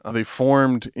 Peter. They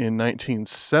formed in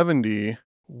 1970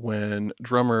 when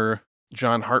drummer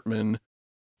John Hartman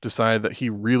decided that he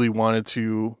really wanted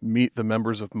to meet the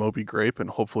members of Moby Grape and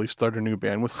hopefully start a new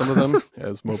band with some of them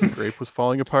as Moby Grape was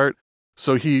falling apart.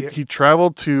 So he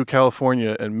traveled to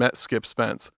California and met Skip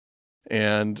Spence.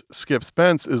 And Skip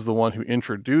Spence is the one who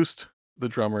introduced the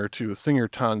drummer to the singer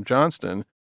Tom Johnston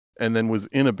and then was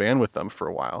in a band with them for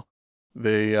a while.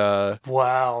 They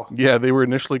wow. Yeah, they were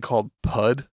initially called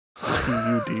PUD,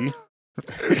 P-U-D.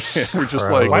 We're just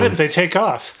like, why didn't they take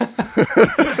off?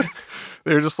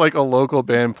 They were just like a local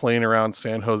band playing around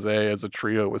San Jose as a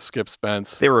trio with Skip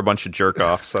Spence. They were a bunch of jerk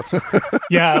offs. That's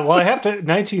Yeah, well, I have to.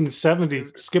 1970,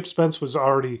 Skip Spence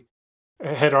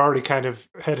had already kind of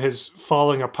had his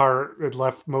falling apart, had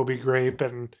left Moby Grape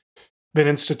and been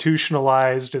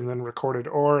institutionalized, and then recorded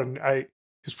Ore, and he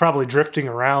was probably drifting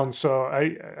around. So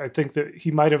I think that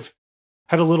he might have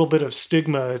had a little bit of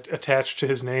stigma attached to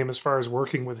his name as far as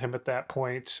working with him at that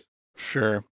point.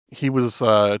 Sure. He was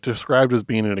described as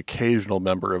being an occasional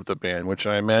member of the band, which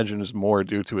I imagine is more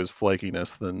due to his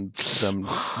flakiness than them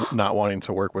not wanting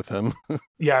to work with him.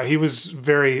 Yeah, he was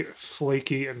very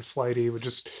flaky and flighty.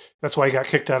 That's why he got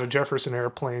kicked out of Jefferson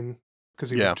Airplane, because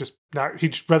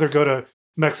he'd rather go to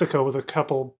Mexico with a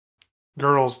couple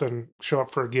girls than show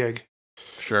up for a gig.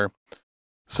 Sure.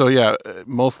 So yeah,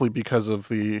 mostly because of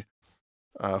the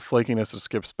flakiness of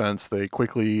Skip Spence, they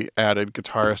quickly added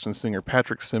guitarist and singer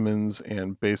Patrick Simmons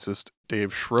and bassist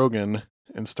Dave Schrogen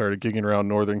and started gigging around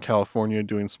Northern California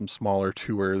doing some smaller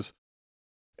tours.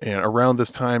 And around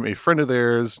this time, a friend of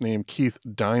theirs named Keith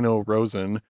Dino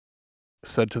Rosen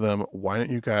said to them, "Why don't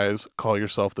you guys call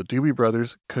yourself the Doobie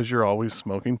Brothers? Because you're always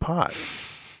smoking pot."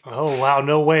 Oh, wow.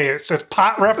 No way. It's a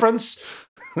pot reference?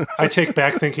 I take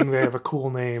back thinking they have a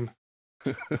cool name.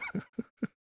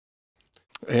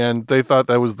 And they thought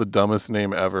that was the dumbest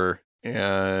name ever,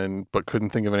 but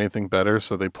couldn't think of anything better,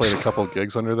 so they played a couple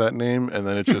gigs under that name, and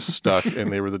then it just stuck,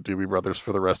 and they were the Doobie Brothers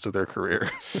for the rest of their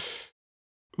career.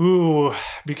 Ooh,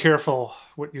 be careful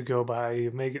what you go by.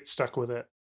 You may get stuck with it.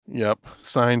 Yep.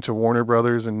 Signed to Warner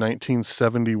Brothers in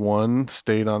 1971,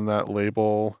 stayed on that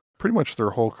label pretty much their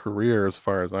whole career as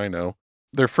far as I know.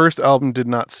 Their first album did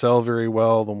not sell very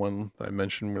well, the one I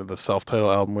mentioned with the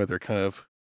self-titled album where they're kind of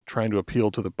trying to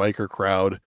appeal to the biker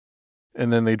crowd.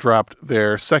 And then they dropped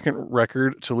their second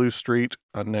record, Toulouse Street,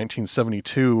 on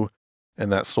 1972,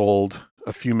 and that sold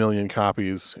a few million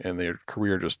copies, and their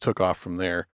career just took off from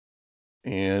there.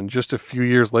 And just a few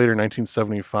years later,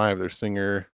 1975, their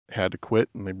singer had to quit,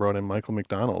 and they brought in Michael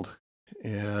McDonald.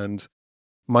 And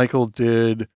Michael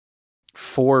did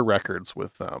 4 records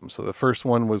with them. So the first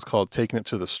one was called Taking It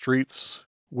to the Streets,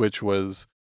 which was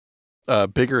a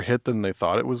bigger hit than they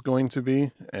thought it was going to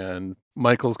be. And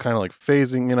Michael's kind of like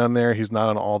phasing in on there. He's not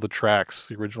on all the tracks.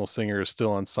 The original singer is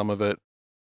still on some of it.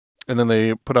 And then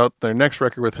they put out their next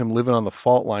record with him, Living on the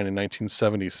Fault Line, in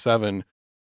 1977,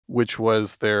 which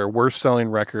was their worst selling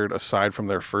record aside from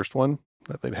their first one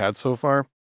that they'd had so far.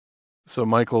 So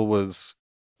Michael was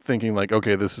thinking like,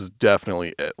 okay, this is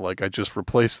definitely it. Like, I just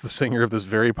replaced the singer of this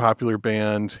very popular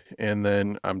band, and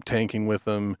then I'm tanking with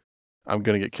them. I'm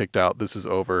going to get kicked out. This is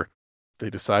over. They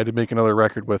decided to make another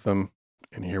record with them,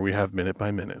 and here we have Minute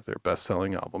by Minute, their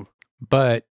best-selling album.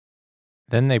 But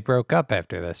then they broke up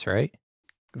after this, right?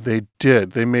 They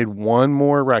did. They made one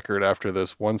more record after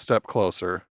this, One Step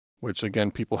Closer, which,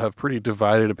 again, people have pretty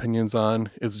divided opinions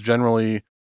on. It's generally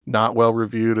not well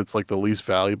reviewed. It's like the least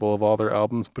valuable of all their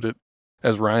albums, but it,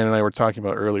 as Ryan and I were talking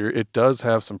about earlier, it does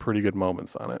have some pretty good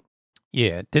moments on it.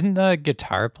 Yeah. Didn't the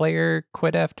guitar player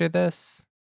quit after this?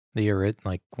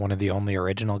 Like one of the only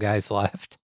original guys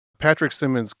left? Patrick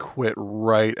Simmons quit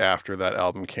right after that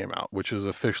album came out, which is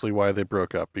officially why they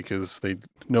broke up, because they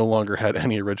no longer had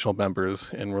any original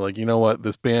members and were like, you know what,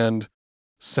 this band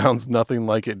sounds nothing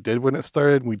like it did when it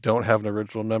started. We don't have an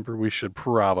original member. We should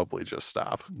probably just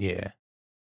stop. Yeah.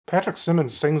 Patrick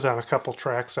Simmons sings on a couple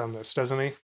tracks on this, doesn't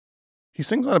he? He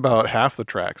sings on about half the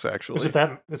tracks, actually. Is it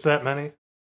that? It's that many?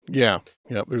 Yeah.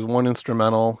 Yep. There's one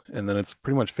instrumental, and then it's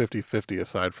pretty much 50-50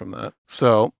 aside from that.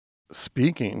 So,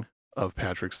 speaking of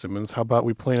Patrick Simmons, how about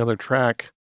we play another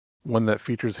track, one that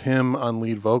features him on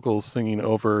lead vocals singing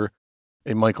over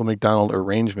a Michael McDonald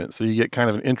arrangement. So you get kind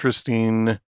of an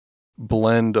interesting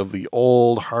blend of the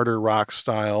old, harder rock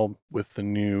style with the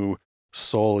new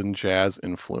soul and jazz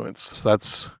influence. So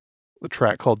that's the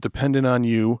track called Dependent on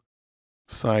You,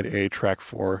 side A, track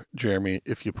 4, Jeremy,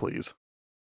 if you please.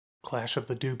 Clash of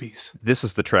the Doobies. This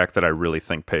is the track that I really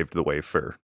think paved the way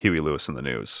for Huey Lewis and the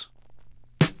News.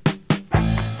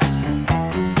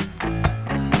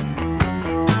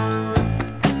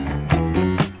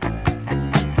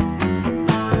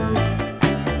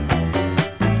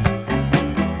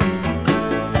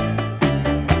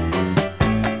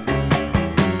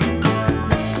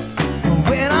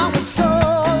 When I was so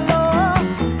low,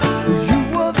 you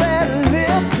were there to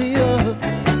lift me up.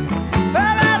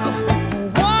 But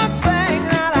one thing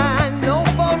that I know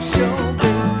for sure,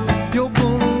 baby, you're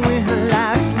gonna win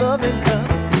life's loving cup.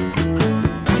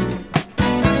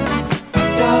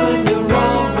 Darling, you're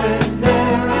always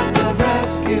there at my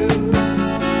rescue.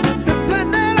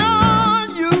 Depending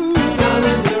on you.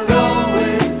 Darling, you're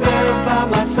always there by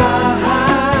my side.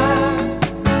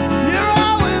 You're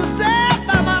always there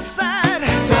by my side.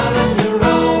 Darling, you're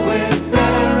always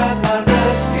there at my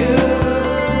rescue.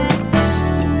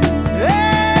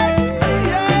 Yeah,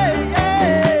 yeah, yeah.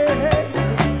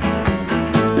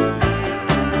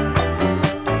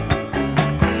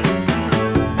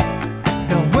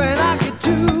 Now when I get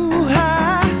too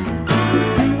high,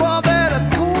 you are there to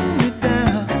pull me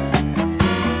down.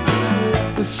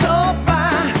 It's so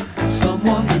fine,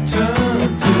 someone to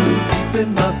turn to,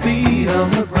 keeping my feet on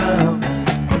the ground.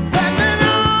 Depending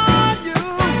on you,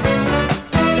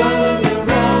 darling,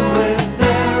 you're always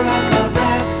there at my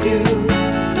rescue.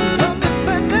 I'm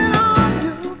depending on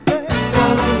you, babe.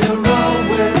 Darling, you're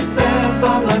always there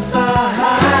by my side.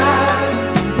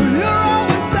 You're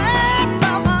always there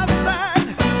by my side.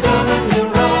 Darling,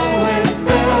 you're always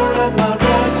there at my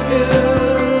rescue.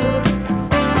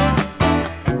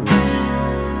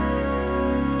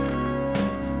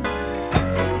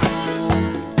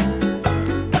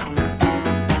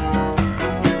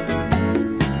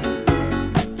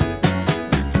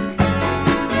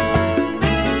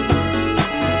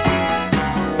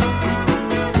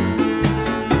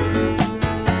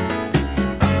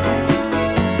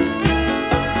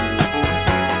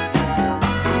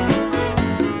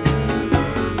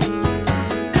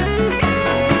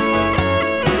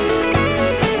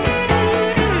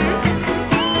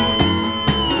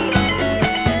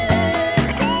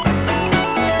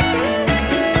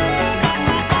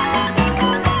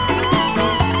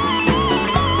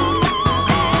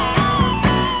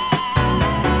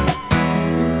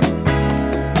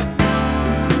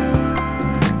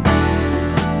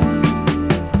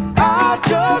 I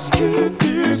just keep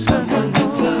you someone to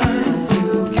turn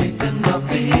to, keeping my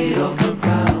feet on the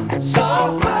ground.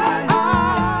 So fine,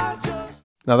 I just.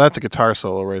 Now that's a guitar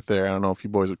solo right there. I don't know if you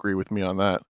boys agree with me on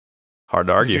that. Hard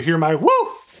to Did you argue. hear my woo?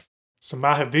 Some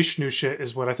Mahavishnu shit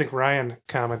is what I think Ryan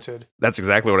commented. That's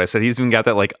exactly what I said. He's even got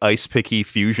that like ice picky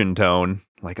fusion tone.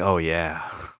 Like, oh yeah.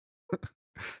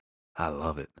 I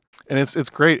love it. And it's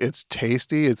great. It's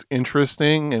tasty, it's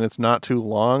interesting, and it's not too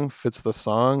long. Fits the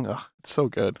song. Ugh, it's so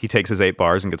good. He takes his 8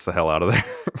 bars and gets the hell out of there.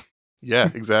 Yeah,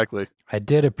 exactly. I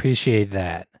did appreciate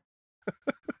that.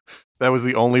 That was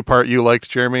the only part you liked,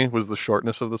 Jeremy, was the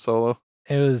shortness of the solo.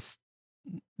 It was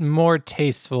more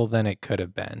tasteful than it could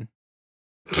have been.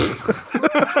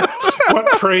 What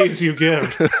praise you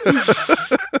give.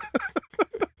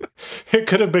 It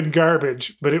could have been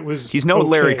garbage, but it was. He's no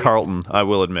Larry okay. Carlton, I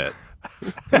will admit.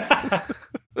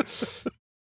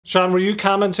 Sean, were you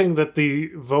commenting that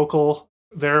the vocal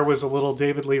there was a little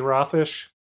David Lee Rothish?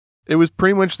 It was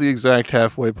pretty much the exact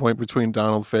halfway point between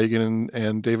Donald Fagen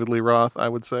and David Lee Roth, I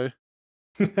would say.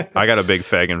 I got a big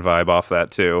Fagan vibe off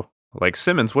that too. Like,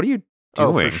 Simmons, what are you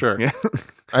Oh, doing? for sure. Yeah.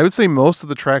 I would say most of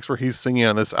the tracks where he's singing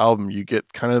on this album, you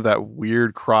get kind of that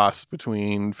weird cross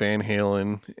between Van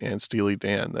Halen and Steely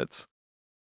Dan. That's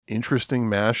interesting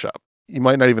mashup. You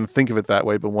might not even think of it that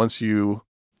way, but once you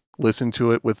listen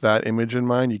to it with that image in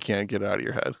mind, you can't get it out of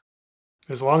your head.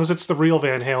 As long as it's the real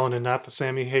Van Halen and not the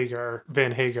Sammy Hagar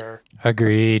Van Hagar.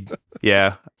 Agreed.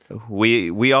 Yeah.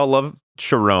 We all love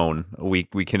Sharon. We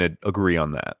can agree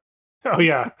on that. Oh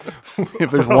yeah.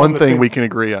 If there's We're all one on the thing same- we can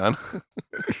agree on.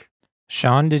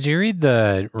 Sean, did you read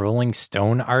the Rolling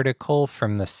Stone article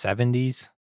from the 70s?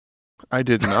 I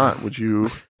did not. Would you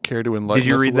care to enlighten Did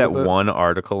you us a read that little bit? one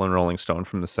article in Rolling Stone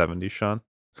from the 70s, Sean?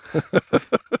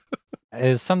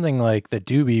 It's something like the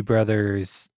Doobie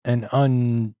Brothers, an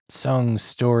unsung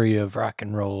story of rock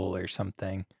and roll or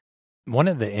something. One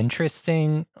of the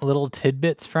interesting little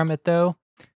tidbits from it, though,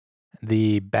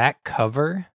 the back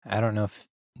cover, I don't know if,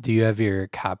 do you have your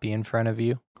copy in front of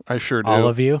you? I sure do. All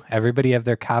of you? Everybody have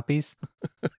their copies?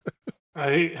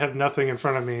 I have nothing in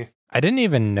front of me. I didn't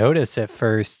even notice at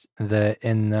first that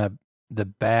in the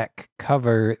back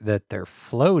cover that they're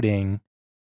floating,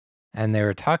 and they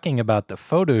were talking about the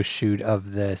photo shoot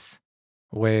of this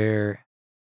where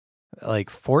like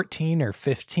 14 or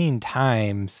 15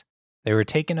 times they were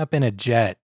taken up in a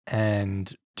jet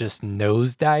and just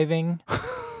nose diving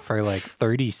for like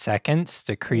 30 seconds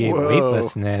to create Whoa.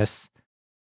 weightlessness,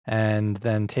 and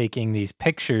then taking these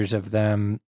pictures of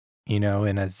them, in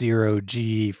a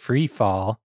 0G free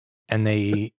fall. And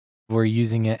they were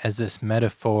using it as this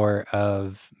metaphor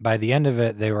of, by the end of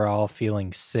it, they were all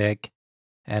feeling sick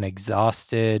and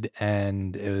exhausted.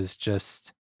 And it was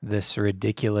just this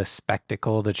ridiculous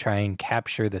spectacle to try and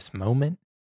capture this moment.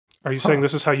 Are you saying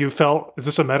this is how you felt? Is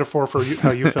this a metaphor for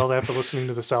how you felt after listening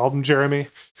to this album, Jeremy?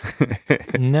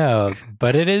 No,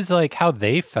 but it is like how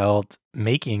they felt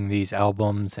making these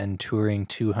albums and touring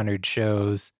 200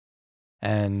 shows.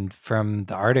 And from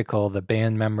the article, the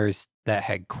band members that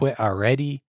had quit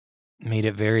already made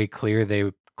it very clear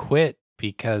they quit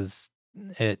because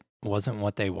it wasn't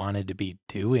what they wanted to be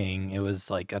doing. It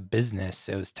was like a business.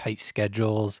 It was tight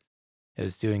schedules. It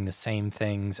was doing the same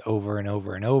things over and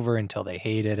over and over until they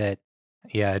hated it.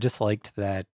 Yeah, I just liked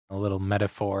that a little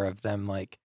metaphor of them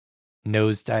like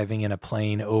nosediving in a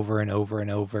plane over and over and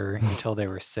over until they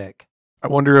were sick. I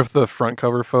wonder if the front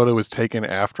cover photo was taken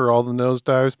after all the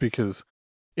nosedives, because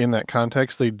in that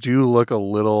context, they do look a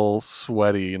little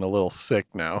sweaty and a little sick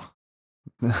now.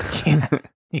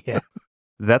 Yeah.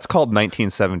 That's called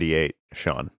 1978,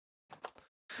 Sean.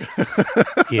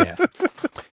 Yeah.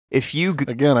 If you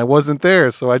Again, I wasn't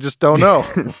there, so I just don't know.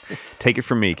 take it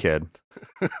from me, kid.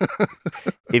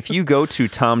 If you go to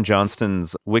Tom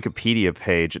Johnston's Wikipedia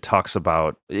page, it talks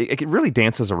about, it really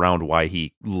dances around why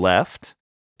he left.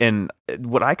 And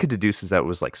what I could deduce is that it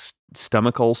was like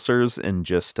stomach ulcers and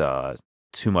just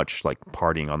too much like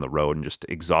partying on the road and just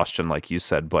exhaustion, like you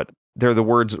said. But there are the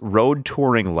words road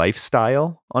touring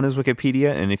lifestyle on his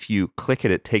Wikipedia. And if you click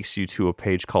it, it takes you to a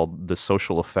page called The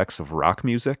Social Effects of Rock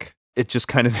Music. It just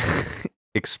kind of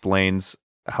explains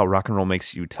how rock and roll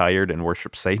makes you tired and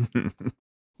worship Satan.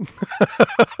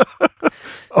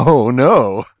 Oh,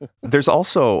 no. There's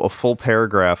also a full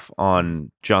paragraph on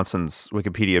Johnson's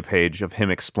Wikipedia page of him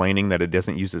explaining that it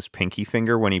doesn't use his pinky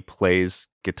finger when he plays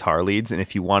guitar leads. And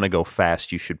if you want to go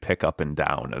fast, you should pick up and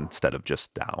down instead of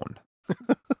just down.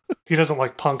 He doesn't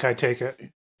like punk, I take it.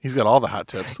 He's got all the hot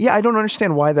tips. Yeah, I don't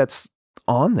understand why that's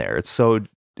on there. It's so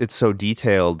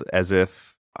detailed, as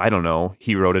if, I don't know,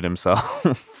 he wrote it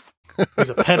himself. He's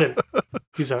a pedant.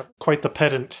 He's quite the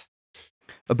pedant.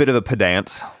 A bit of a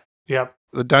pedant. Yep.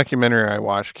 The documentary I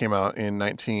watched came out in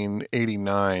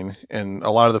 1989, and a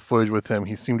lot of the footage with him,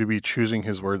 he seemed to be choosing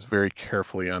his words very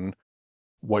carefully on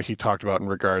what he talked about in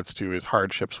regards to his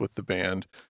hardships with the band.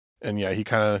 And yeah, he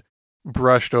kind of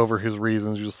brushed over his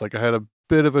reasons, just like, I had a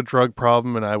bit of a drug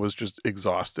problem and I was just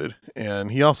exhausted.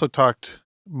 And he also talked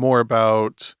more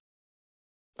about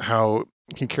how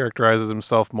he characterizes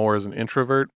himself more as an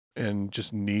introvert and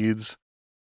just needs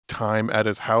time at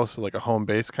his house, like a home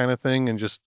base kind of thing, and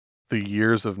just the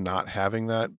years of not having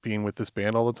that, being with this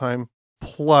band all the time,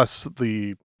 plus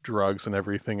the drugs and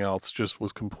everything else, just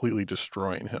was completely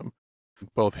destroying him.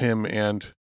 Both him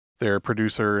and their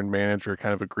producer and manager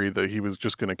kind of agreed that he was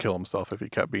just going to kill himself if he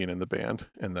kept being in the band,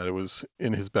 and that it was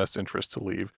in his best interest to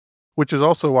leave, which is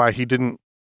also why he didn't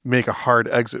make a hard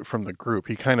exit from the group.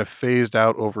 He kind of phased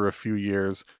out over a few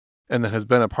years and then has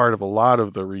been a part of a lot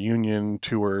of the reunion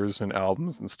tours and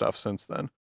albums and stuff since then.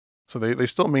 So they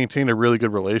still maintained a really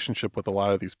good relationship with a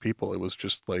lot of these people. It was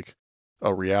just like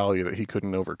a reality that he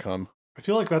couldn't overcome. I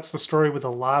feel like that's the story with a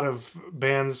lot of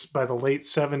bands by the late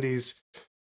 70s.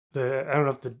 I don't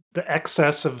know if the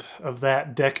excess of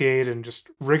that decade and just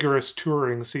rigorous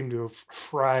touring seemed to have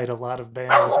fried a lot of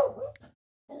bands.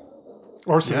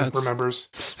 Orson remembers.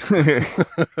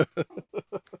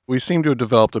 We seem to have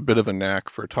developed a bit of a knack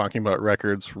for talking about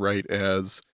records right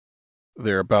as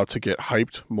they're about to get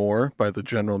hyped more by the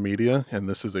general media, and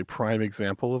this is a prime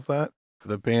example of that.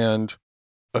 The band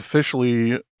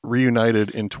officially reunited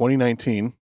in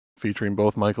 2019, featuring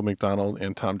both Michael McDonald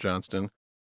and Tom Johnston,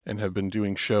 and have been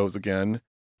doing shows again,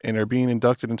 and are being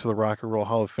inducted into the Rock and Roll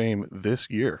Hall of Fame this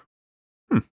year.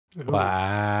 Ooh.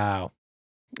 Wow.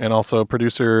 And also,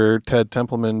 producer Ted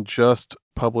Templeman just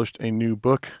published a new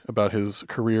book about his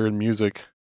career in music,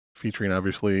 featuring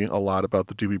obviously a lot about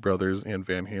the Doobie Brothers and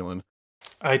Van Halen.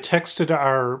 I texted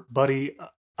our buddy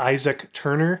Isaac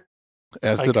Turner.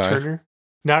 As Ike did I. Turner.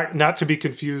 Not to be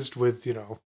confused with,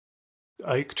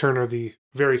 Ike Turner, the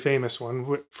very famous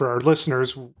one. For our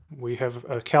listeners, we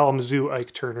have Kalamazoo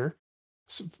Ike Turner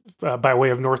by way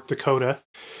of North Dakota.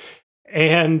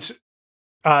 And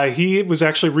he was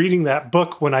actually reading that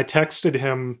book when I texted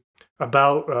him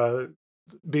about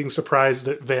being surprised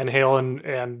that Van Halen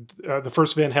and the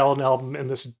first Van Halen album and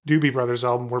this Doobie Brothers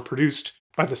album were produced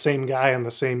by the same guy in the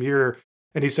same year.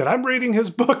 And he said, I'm reading his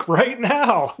book right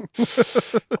now.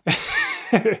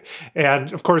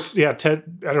 And of course, yeah,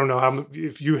 Ted, I don't know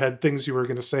if you had things you were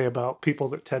going to say about people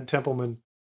that Ted Templeman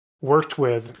worked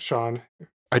with, Sean.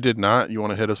 I did not. You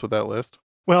want to hit us with that list?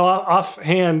 Well,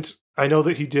 offhand, I know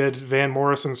that he did Van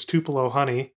Morrison's Tupelo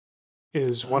Honey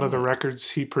is one of the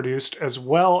records he produced, as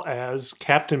well as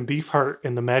Captain Beefheart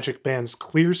and the Magic Band's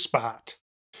Clear Spot.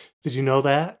 Did you know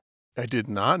that? I did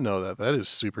not know that. That is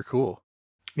super cool.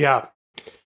 Yeah.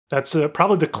 That's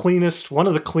probably one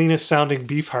of the cleanest sounding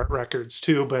Beefheart records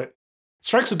too, but it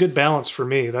strikes a good balance for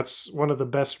me. That's one of the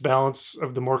best balance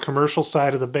of the more commercial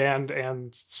side of the band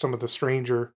and some of the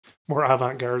stranger, more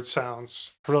avant-garde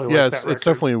sounds. I really like that record. It's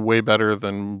definitely way better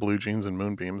than Blue Jeans and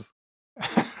Moonbeams.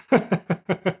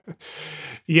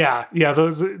 yeah,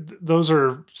 those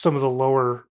are some of the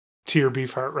lower tier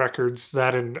Beefheart records.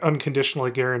 That and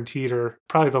Unconditionally Guaranteed are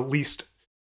probably the least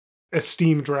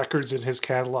esteemed records in his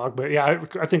catalog. But yeah,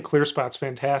 I think Clear Spot's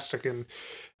fantastic. And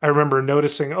I remember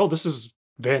noticing, this is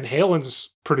Van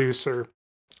Halen's producer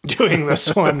doing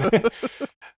this one.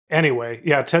 Anyway,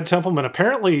 yeah, Ted Templeman,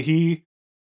 apparently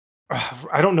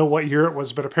I don't know what year it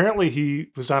was, but apparently he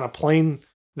was on a plane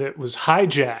that was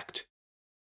hijacked.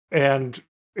 And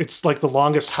it's like the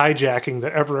longest hijacking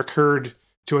that ever occurred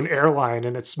to an airline,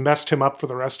 and it's messed him up for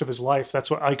the rest of his life.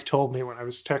 That's what Ike told me when I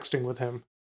was texting with him.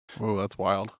 Oh, that's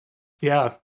wild.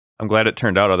 Yeah. I'm glad it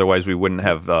turned out. Otherwise, we wouldn't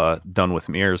have Done With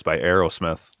Mirrors by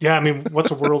Aerosmith. Yeah, I mean, what's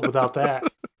a world without that?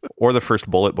 Or the first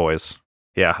Bullet Boys.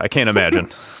 Yeah, I can't imagine.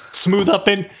 Smooth up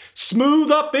in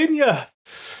ya.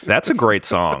 That's a great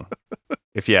song,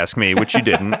 if you ask me, which you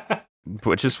didn't,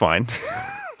 which is fine.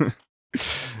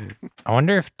 I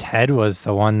wonder if Ted was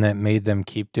the one that made them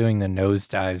keep doing the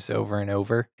nosedives over and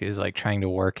over. He was like trying to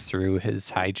work through his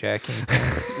hijacking.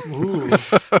 Ooh.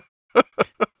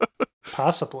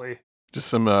 Possibly. Just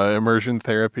some immersion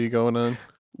therapy going on.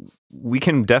 We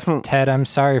can definitely Ted, I'm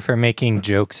sorry for making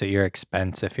jokes at your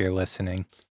expense if you're listening.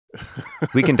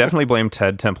 we can definitely blame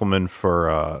Ted Templeman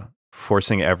for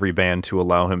forcing every band to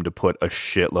allow him to put a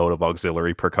shitload of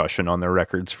auxiliary percussion on their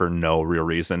records for no real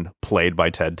reason, played by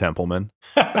Ted Templeman.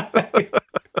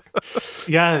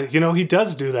 Yeah, he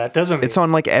does do that, doesn't he? It's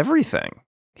on like everything.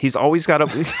 He's always got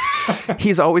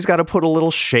to put a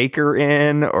little shaker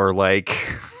in, or like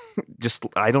just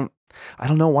I don't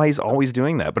know why he's always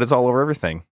doing that, but it's all over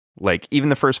everything. Like even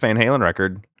the first Van Halen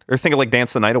record, or think of like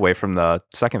Dance the Night Away from the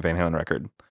second Van Halen record.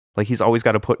 Like he's always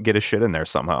got to get his shit in there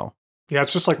somehow. Yeah,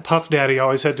 it's just like Puff Daddy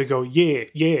always had to go, yeah,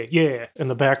 yeah, yeah, in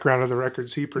the background of the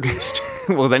records he produced.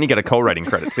 Well, then you get a co-writing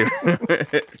credit too.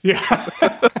 Yeah.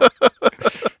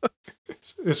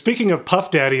 Speaking of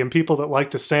Puff Daddy and people that like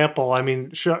to sample, I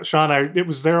mean, Sean, it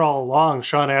was there all along.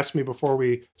 Sean asked me before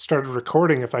we started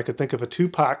recording if I could think of a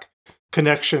Tupac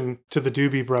connection to the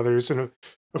Doobie Brothers. And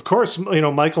of course,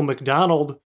 Michael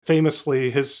McDonald, famously,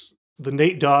 the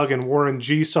Nate Dogg and Warren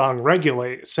G song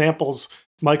Regulate samples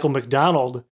Michael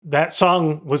McDonald. That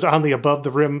song was on the Above the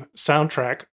Rim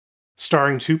soundtrack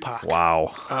starring Tupac.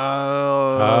 Wow.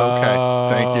 Oh,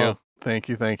 okay. Thank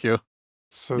you.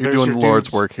 So You're doing the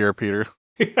Lord's work here, Peter.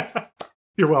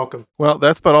 You're welcome. Well,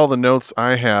 that's about all the notes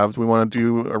I have. Do we want to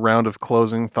do a round of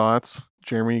closing thoughts?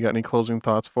 Jeremy, you got any closing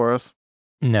thoughts for us?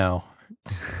 No.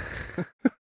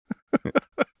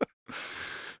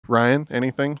 Ryan,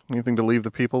 anything to leave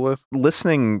the people with?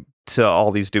 Listening to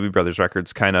all these Doobie Brothers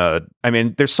records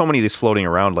there's so many of these floating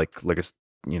around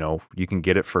you can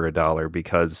get it for $1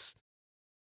 because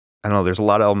I don't know, there's a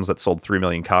lot of albums that sold 3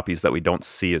 million copies that we don't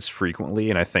see as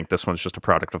frequently, and I think this one's just a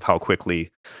product of how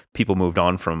quickly people moved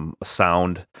on from a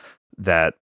sound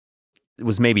that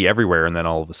was maybe everywhere and then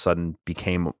all of a sudden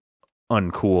became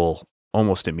uncool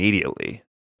almost immediately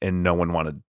and no one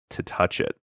wanted to touch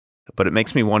it. But it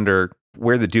makes me wonder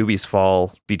where the Doobies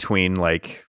fall between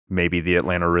like maybe the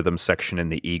Atlanta Rhythm section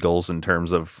and the Eagles in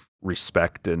terms of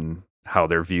respect and how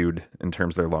they're viewed in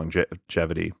terms of their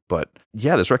longevity. But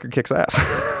yeah, this record kicks ass.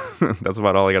 That's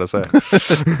about all I got to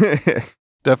say.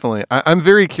 Definitely. I'm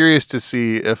very curious to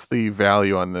see if the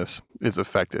value on this is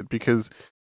affected, because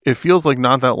it feels like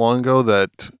not that long ago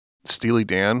that Steely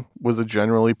Dan was a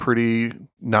generally pretty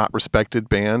not respected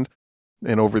band.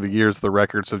 And over the years, the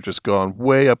records have just gone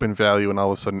way up in value, and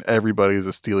all of a sudden everybody's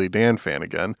a Steely Dan fan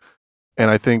again. And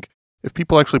I think if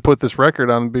people actually put this record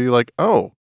on and be like,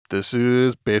 oh, this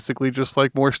is basically just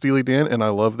like more Steely Dan, and I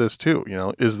love this too. You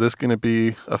know, is this going to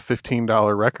be a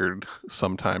 $15 record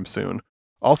sometime soon?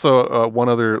 Also, one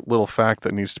other little fact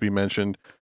that needs to be mentioned: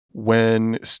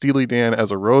 when Steely Dan as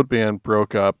a road band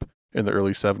broke up in the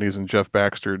early 70s and Jeff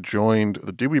Baxter joined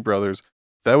the Doobie Brothers,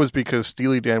 that was because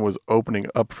Steely Dan was opening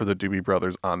up for the Doobie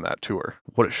Brothers on that tour.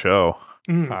 What a show.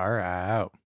 Far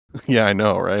out. Yeah, I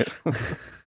know, right?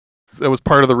 That was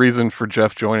part of the reason for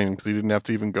Jeff joining, because he didn't have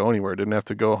to even go anywhere. Didn't have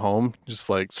to go home. Just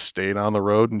like stayed on the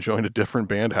road and joined a different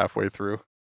band halfway through.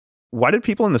 Why did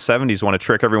people in the 70s want to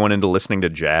trick everyone into listening to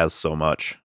jazz so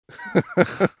much?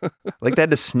 Like they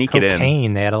had to sneak it in.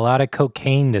 Cocaine. They had a lot of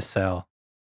cocaine to sell.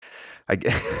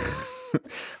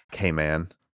 Okay, man.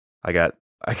 I got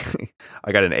an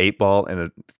 8-ball and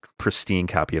a pristine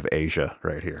copy of Asia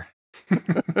right here.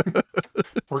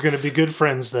 We're going to be good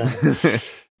friends then.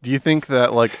 Do you think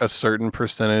that like a certain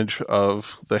percentage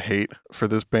of the hate for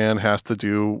this band has to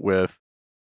do with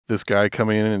this guy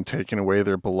coming in and taking away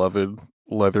their beloved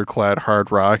leather-clad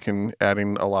hard rock and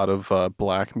adding a lot of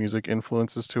black music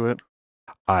influences to it?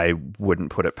 I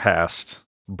wouldn't put it past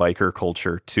biker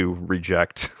culture to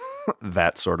reject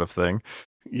that sort of thing.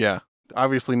 Yeah.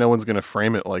 Obviously, no one's going to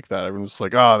frame it like that. Everyone's just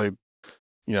like, oh,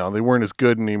 they weren't as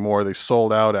good anymore. They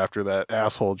sold out after that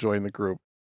asshole joined the group.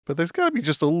 But there's got to be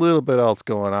just a little bit else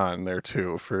going on there,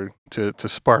 too, to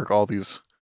spark all these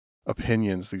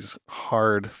opinions, these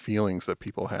hard feelings that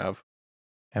people have.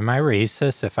 Am I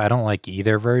racist if I don't like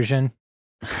either version?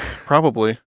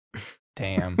 Probably.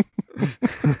 Damn.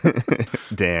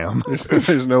 Damn.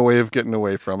 There's no way of getting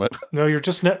away from it. No, you're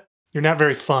not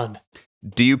very fun.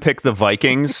 Do you pick the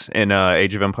Vikings in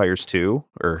Age of Empires 2?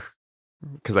 Or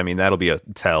because I mean that'll be a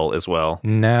tell as well.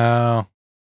 No.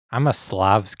 I'm a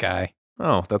Slavs guy.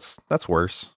 Oh, that's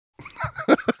worse.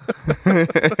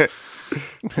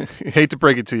 Hate to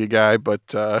break it to you, guy, but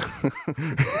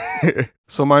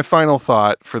so my final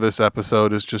thought for this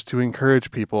episode is just to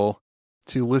encourage people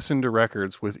to listen to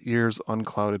records with ears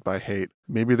unclouded by hate.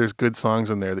 Maybe there's good songs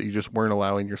in there that you just weren't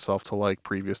allowing yourself to like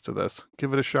previous to this.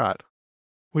 Give it a shot.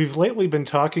 We've lately been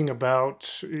talking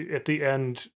about, at the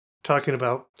end,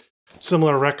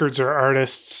 similar records or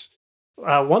artists.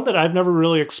 One that I've never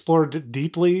really explored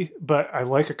deeply, but I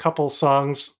like a couple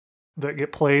songs that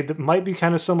get played that might be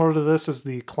kind of similar to this is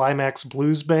the Climax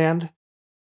Blues Band.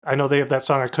 I know they have that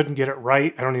song, I Couldn't Get It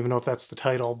Right. I don't even know if that's the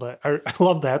title, but I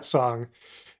love that song.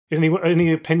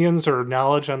 Any opinions or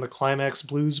knowledge on the Climax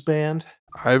Blues Band?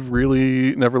 I've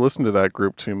really never listened to that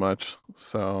group too much,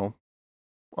 so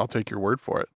I'll take your word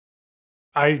for it.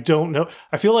 I don't know.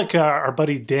 I feel like our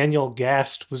buddy Daniel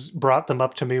Gast brought them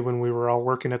up to me when we were all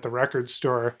working at the record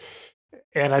store.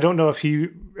 And I don't know if he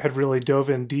had really dove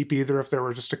in deep either, if there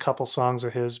were just a couple songs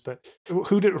of his. But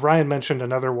Ryan mentioned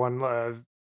another one,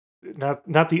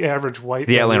 not the Average White.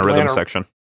 The Atlanta Rhythm section.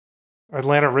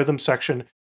 Atlanta Rhythm section.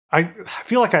 I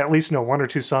feel like I at least know one or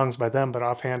two songs by them, but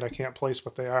offhand I can't place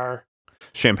what they are.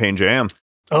 Champagne Jam.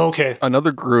 Oh, okay.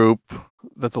 Another group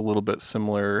that's a little bit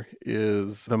similar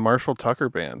is the Marshall Tucker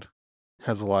Band.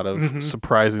 Has a lot of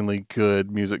surprisingly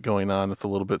good music going on. It's a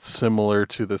little bit similar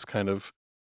to this kind of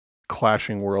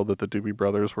clashing world that the Doobie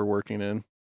Brothers were working in.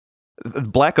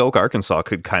 Black Oak, Arkansas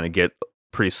could kind of get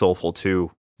pretty soulful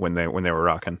too when they were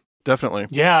rocking. Definitely.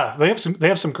 Yeah, they have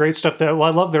some great stuff. I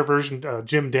love their version,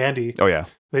 Jim Dandy. Oh yeah,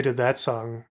 they did that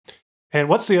song. And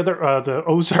what's the other? The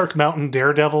Ozark Mountain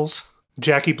Daredevils,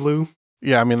 Jackie Blue.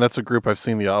 Yeah, I mean that's a group I've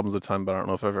seen the albums a ton, but I don't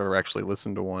know if I've ever actually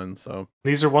listened to one. So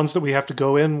these are ones that we have to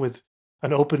go in with a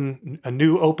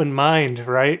new open mind,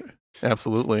 right?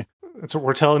 Absolutely. That's what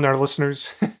we're telling our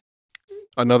listeners.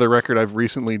 Another record I've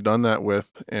recently done that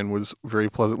with and was very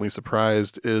pleasantly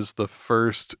surprised is the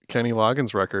first Kenny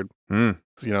Loggins record. Mm.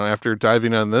 You know, after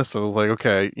diving on this, I was like,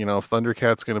 okay, you know, if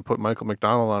Thundercat's going to put Michael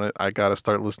McDonald on it, I got to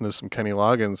start listening to some Kenny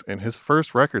Loggins. And his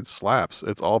first record slaps.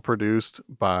 It's all produced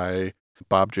by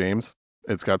Bob James.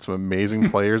 It's got some amazing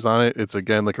players on it. It's,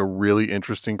 again, like a really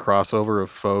interesting crossover of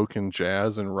folk and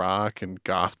jazz and rock and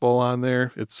gospel on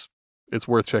there. It's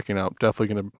worth checking out.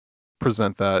 Definitely going to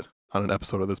present that on an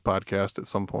episode of this podcast at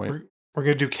some point. We're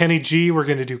going to do Kenny G. We're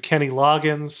going to do Kenny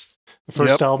Loggins. The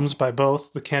first Yep. albums by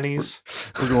both the Kennys.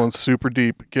 We're going super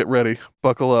deep. Get ready.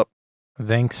 Buckle up.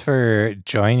 Thanks for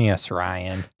joining us,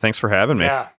 Ryan. Thanks for having me.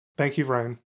 Yeah. Thank you,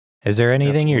 Ryan. Is there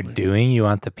anything you're Absolutely. doing you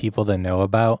want the people to know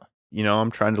about? You know,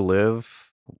 I'm trying to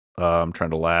live. I'm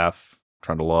trying to laugh.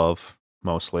 Trying to love,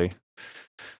 mostly.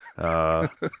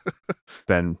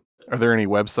 Been Are there any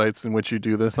websites in which you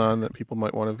do this on that people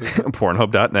might want to visit?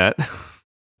 Pornhub.net.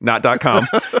 Not .com.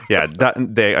 Yeah,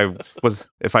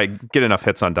 if I get enough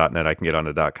hits on .net, I can get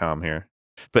onto .com here.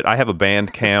 But I have a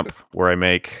band camp where I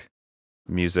make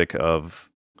music of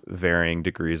varying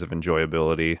degrees of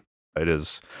enjoyability. It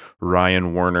is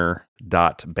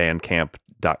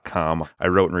ryanwerner.bandcamp.com. I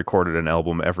wrote and recorded an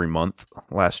album every month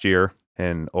last year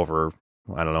and over,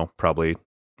 I don't know, probably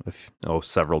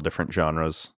several different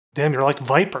genres. Damn, you're like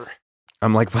Viper.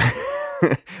 I'm like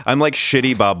I'm like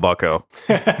shitty Bob Bucko.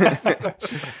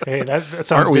 Hey, that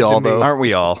sounds Aren't we good all, to me. though? Aren't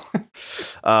we all?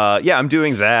 Yeah, I'm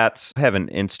doing that. I have an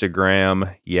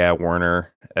Instagram. Yeah,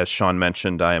 Werner. As Sean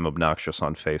mentioned, I am obnoxious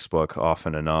on Facebook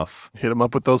often enough. Hit them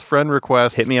up with those friend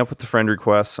requests. Hit me up with the friend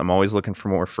requests. I'm always looking for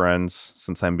more friends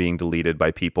since I'm being deleted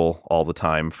by people all the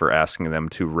time for asking them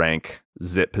to rank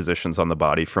zit positions on the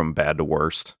body from bad to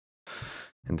worst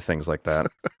and things like that.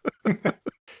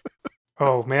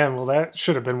 Oh, man. Well, that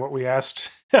should have been what we asked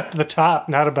at the top,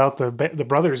 not about the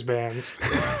brothers bands.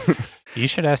 You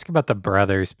should ask about the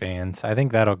brothers bands. I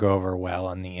think that'll go over well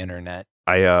on the internet.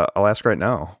 I'll ask right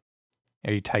now.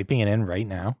 Are you typing it in right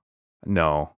now?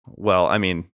 No. Well, I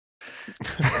mean,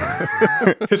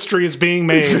 History is being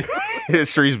made.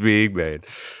 history's being made.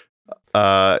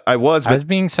 I was, I but was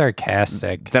being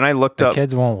sarcastic. then I looked The up.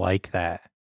 kids won't like that.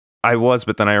 I was,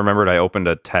 but then I remembered I opened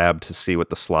a tab to see what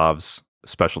the Slavs'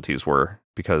 specialties were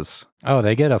because, Oh,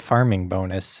 they get a farming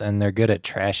bonus and they're good at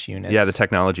trash units. yeah, the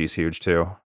technology's huge too.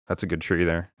 That's a good tree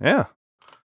there. Yeah.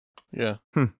 Yeah.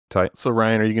 Tight. So,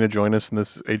 Ryan, are you going to join us in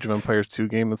this Age of Empires 2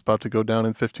 game that's about to go down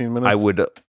in 15 minutes? I would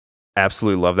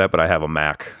absolutely love that, but I have a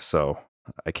Mac, so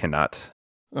I cannot.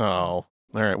 Oh. All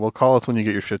right. Well, call us when you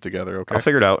get your shit together, okay? I'll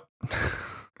figure it out.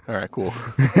 All right, cool.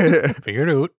 Figured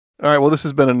it out. All right. Well, this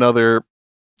has been another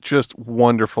just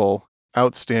wonderful,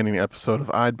 outstanding episode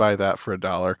of I'd Buy That for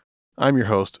 $1. I'm your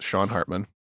host, Sean Hartman.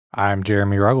 I'm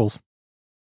Jeremy Ruggles.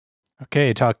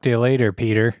 Okay, talk to you later,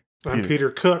 Peter. I'm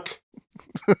Peter Cook.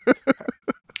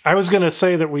 I was going to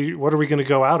say that what are we going to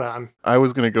go out on? I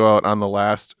was going to go out on the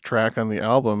last track on the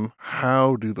album,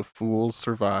 How Do the Fools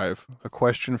Survive? A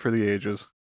question for the ages.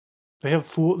 They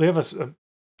have a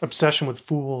obsession with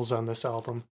fools on this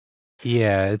album.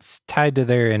 Yeah, it's tied to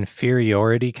their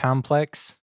inferiority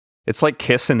complex. It's like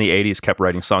Kiss in the 80s kept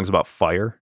writing songs about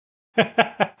fire.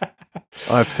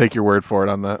 I'll have to take your word for it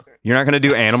on that. You're not going to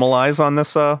do Animalize on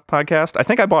this podcast? I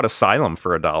think I bought Asylum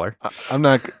for $1. I'm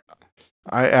not.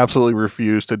 I absolutely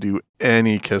refuse to do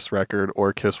any Kiss record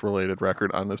or Kiss related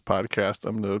record on this podcast.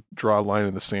 I'm going to draw a line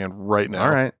in the sand right now.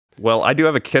 All right. Well, I do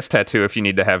have a Kiss tattoo if you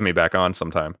need to have me back on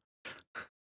sometime.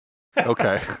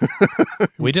 Okay.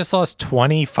 We just lost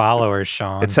 20 followers,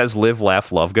 Sean. It says Live,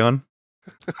 Laugh, Love Gun.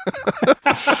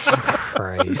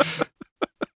 Christ.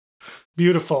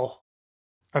 Beautiful.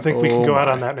 I think we can Oh go out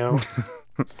my. on that note.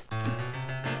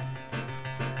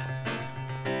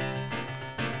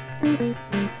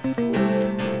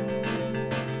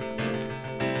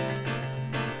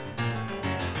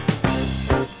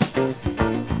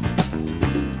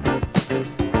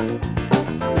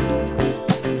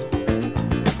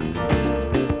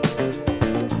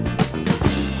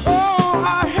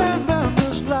 Oh, I had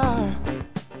members lie.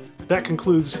 That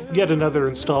concludes yet another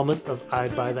installment of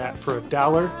I'd Buy That for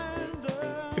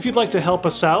 $1. If you'd like to help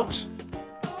us out,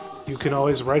 you can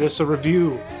always write us a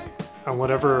review on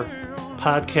whatever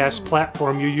podcast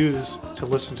platform you use to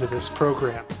listen to this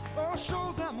program.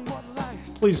 Show them what life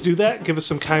Please do that. Give us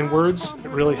some kind words. It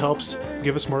really helps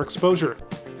give us more exposure.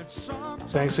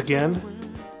 Thanks again.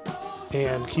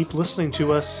 And keep listening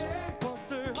to us.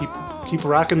 Keep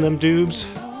rocking them doobs.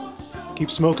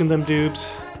 Keep smoking them doobs.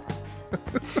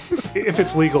 If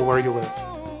it's legal where you live.